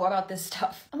or know about this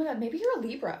stuff. Oh my god, maybe you're a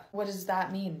Libra. What does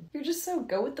that mean? You're just so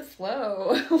go with the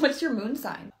flow. What's your moon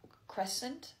sign?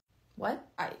 Crescent? What?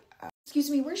 Excuse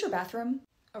me, where's your bathroom?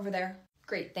 Over there.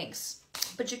 Great, thanks.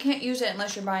 But you can't use it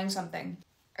unless you're buying something.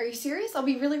 Are you serious? I'll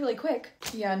be really, really quick.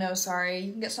 Yeah, no, sorry.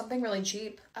 You can get something really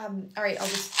cheap. All right, I'll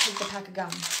just take the pack of gum.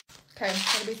 Okay,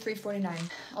 that'll be $3.49.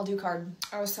 I'll do card.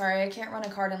 Oh, sorry, I can't run a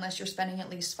card unless you're spending at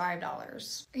least $5.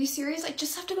 Are you serious? I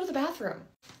just have to go to the bathroom.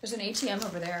 There's an ATM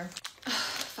over there.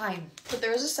 Fine, but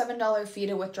there is a $7 fee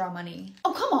to withdraw money.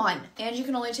 Oh, come on! And you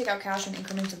can only take out cash in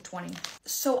increments of 20.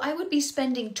 So I would be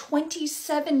spending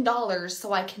 $27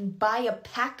 so I can buy a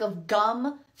pack of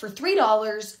gum for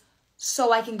 $3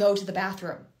 so I can go to the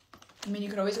bathroom. I mean, you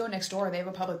could always go next door. They have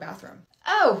a public bathroom.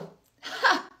 Oh,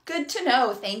 ha, good to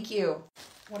know. Thank you.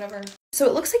 Whatever. So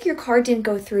it looks like your card didn't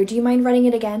go through. Do you mind running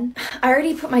it again? I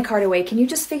already put my card away. Can you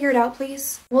just figure it out,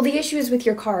 please? Well, the issue is with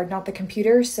your card, not the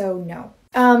computer, so no.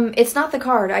 It's not the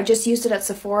card. I just used it at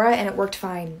Sephora and it worked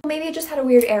fine. Maybe it just had a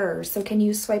weird error, so can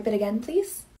you swipe it again,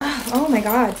 please? Oh my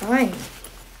god, fine.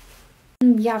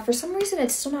 Yeah, for some reason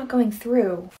it's still not going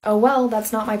through. Oh well,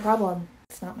 that's not my problem.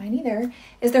 It's not mine either.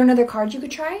 Is there another card you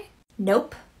could try?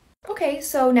 Nope. Okay,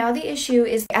 so now the issue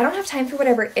is I don't have time for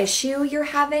whatever issue you're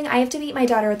having. I have to meet my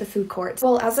daughter at the food court.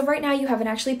 Well, as of right now, you haven't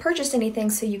actually purchased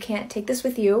anything, so you can't take this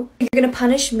with you. You're gonna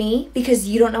punish me because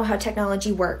you don't know how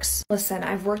technology works. Listen,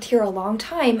 I've worked here a long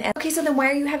time. Okay, so then why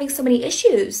are you having so many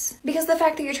issues? Because the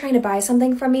fact that you're trying to buy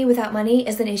something from me without money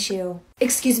is an issue.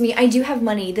 Excuse me, I do have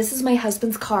money. This is my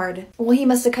husband's card. Well, he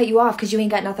must have cut you off because you ain't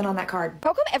got nothing on that card.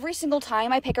 How come every single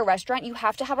time I pick a restaurant, you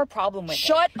have to have a problem with it?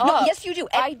 Shut up. No, yes, you do.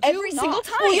 I do every not. single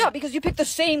time. Well, yeah, because you pick the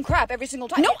same crap every single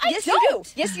time. No, I yes, don't. You do.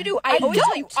 Yes, you do. I always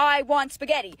tell you, I want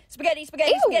spaghetti. Spaghetti,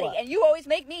 spaghetti, Ew. spaghetti. And you always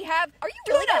make me have... Are you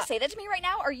really gonna say that to me right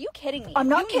now? Are you kidding me? I'm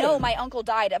not kidding. You know my uncle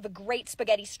died of a great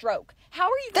spaghetti stroke. How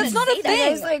are you gonna That's not say a that?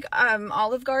 thing. It's like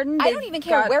Olive Garden. I don't even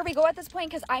care where we go at this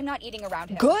point because I'm not eating around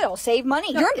him. Good, I'll save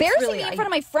money. You're embarrassing really, me in front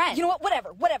of my friends. You know what?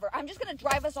 Whatever. I'm just gonna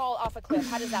drive us all off a cliff.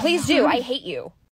 How does that Please sound? do. I hate you.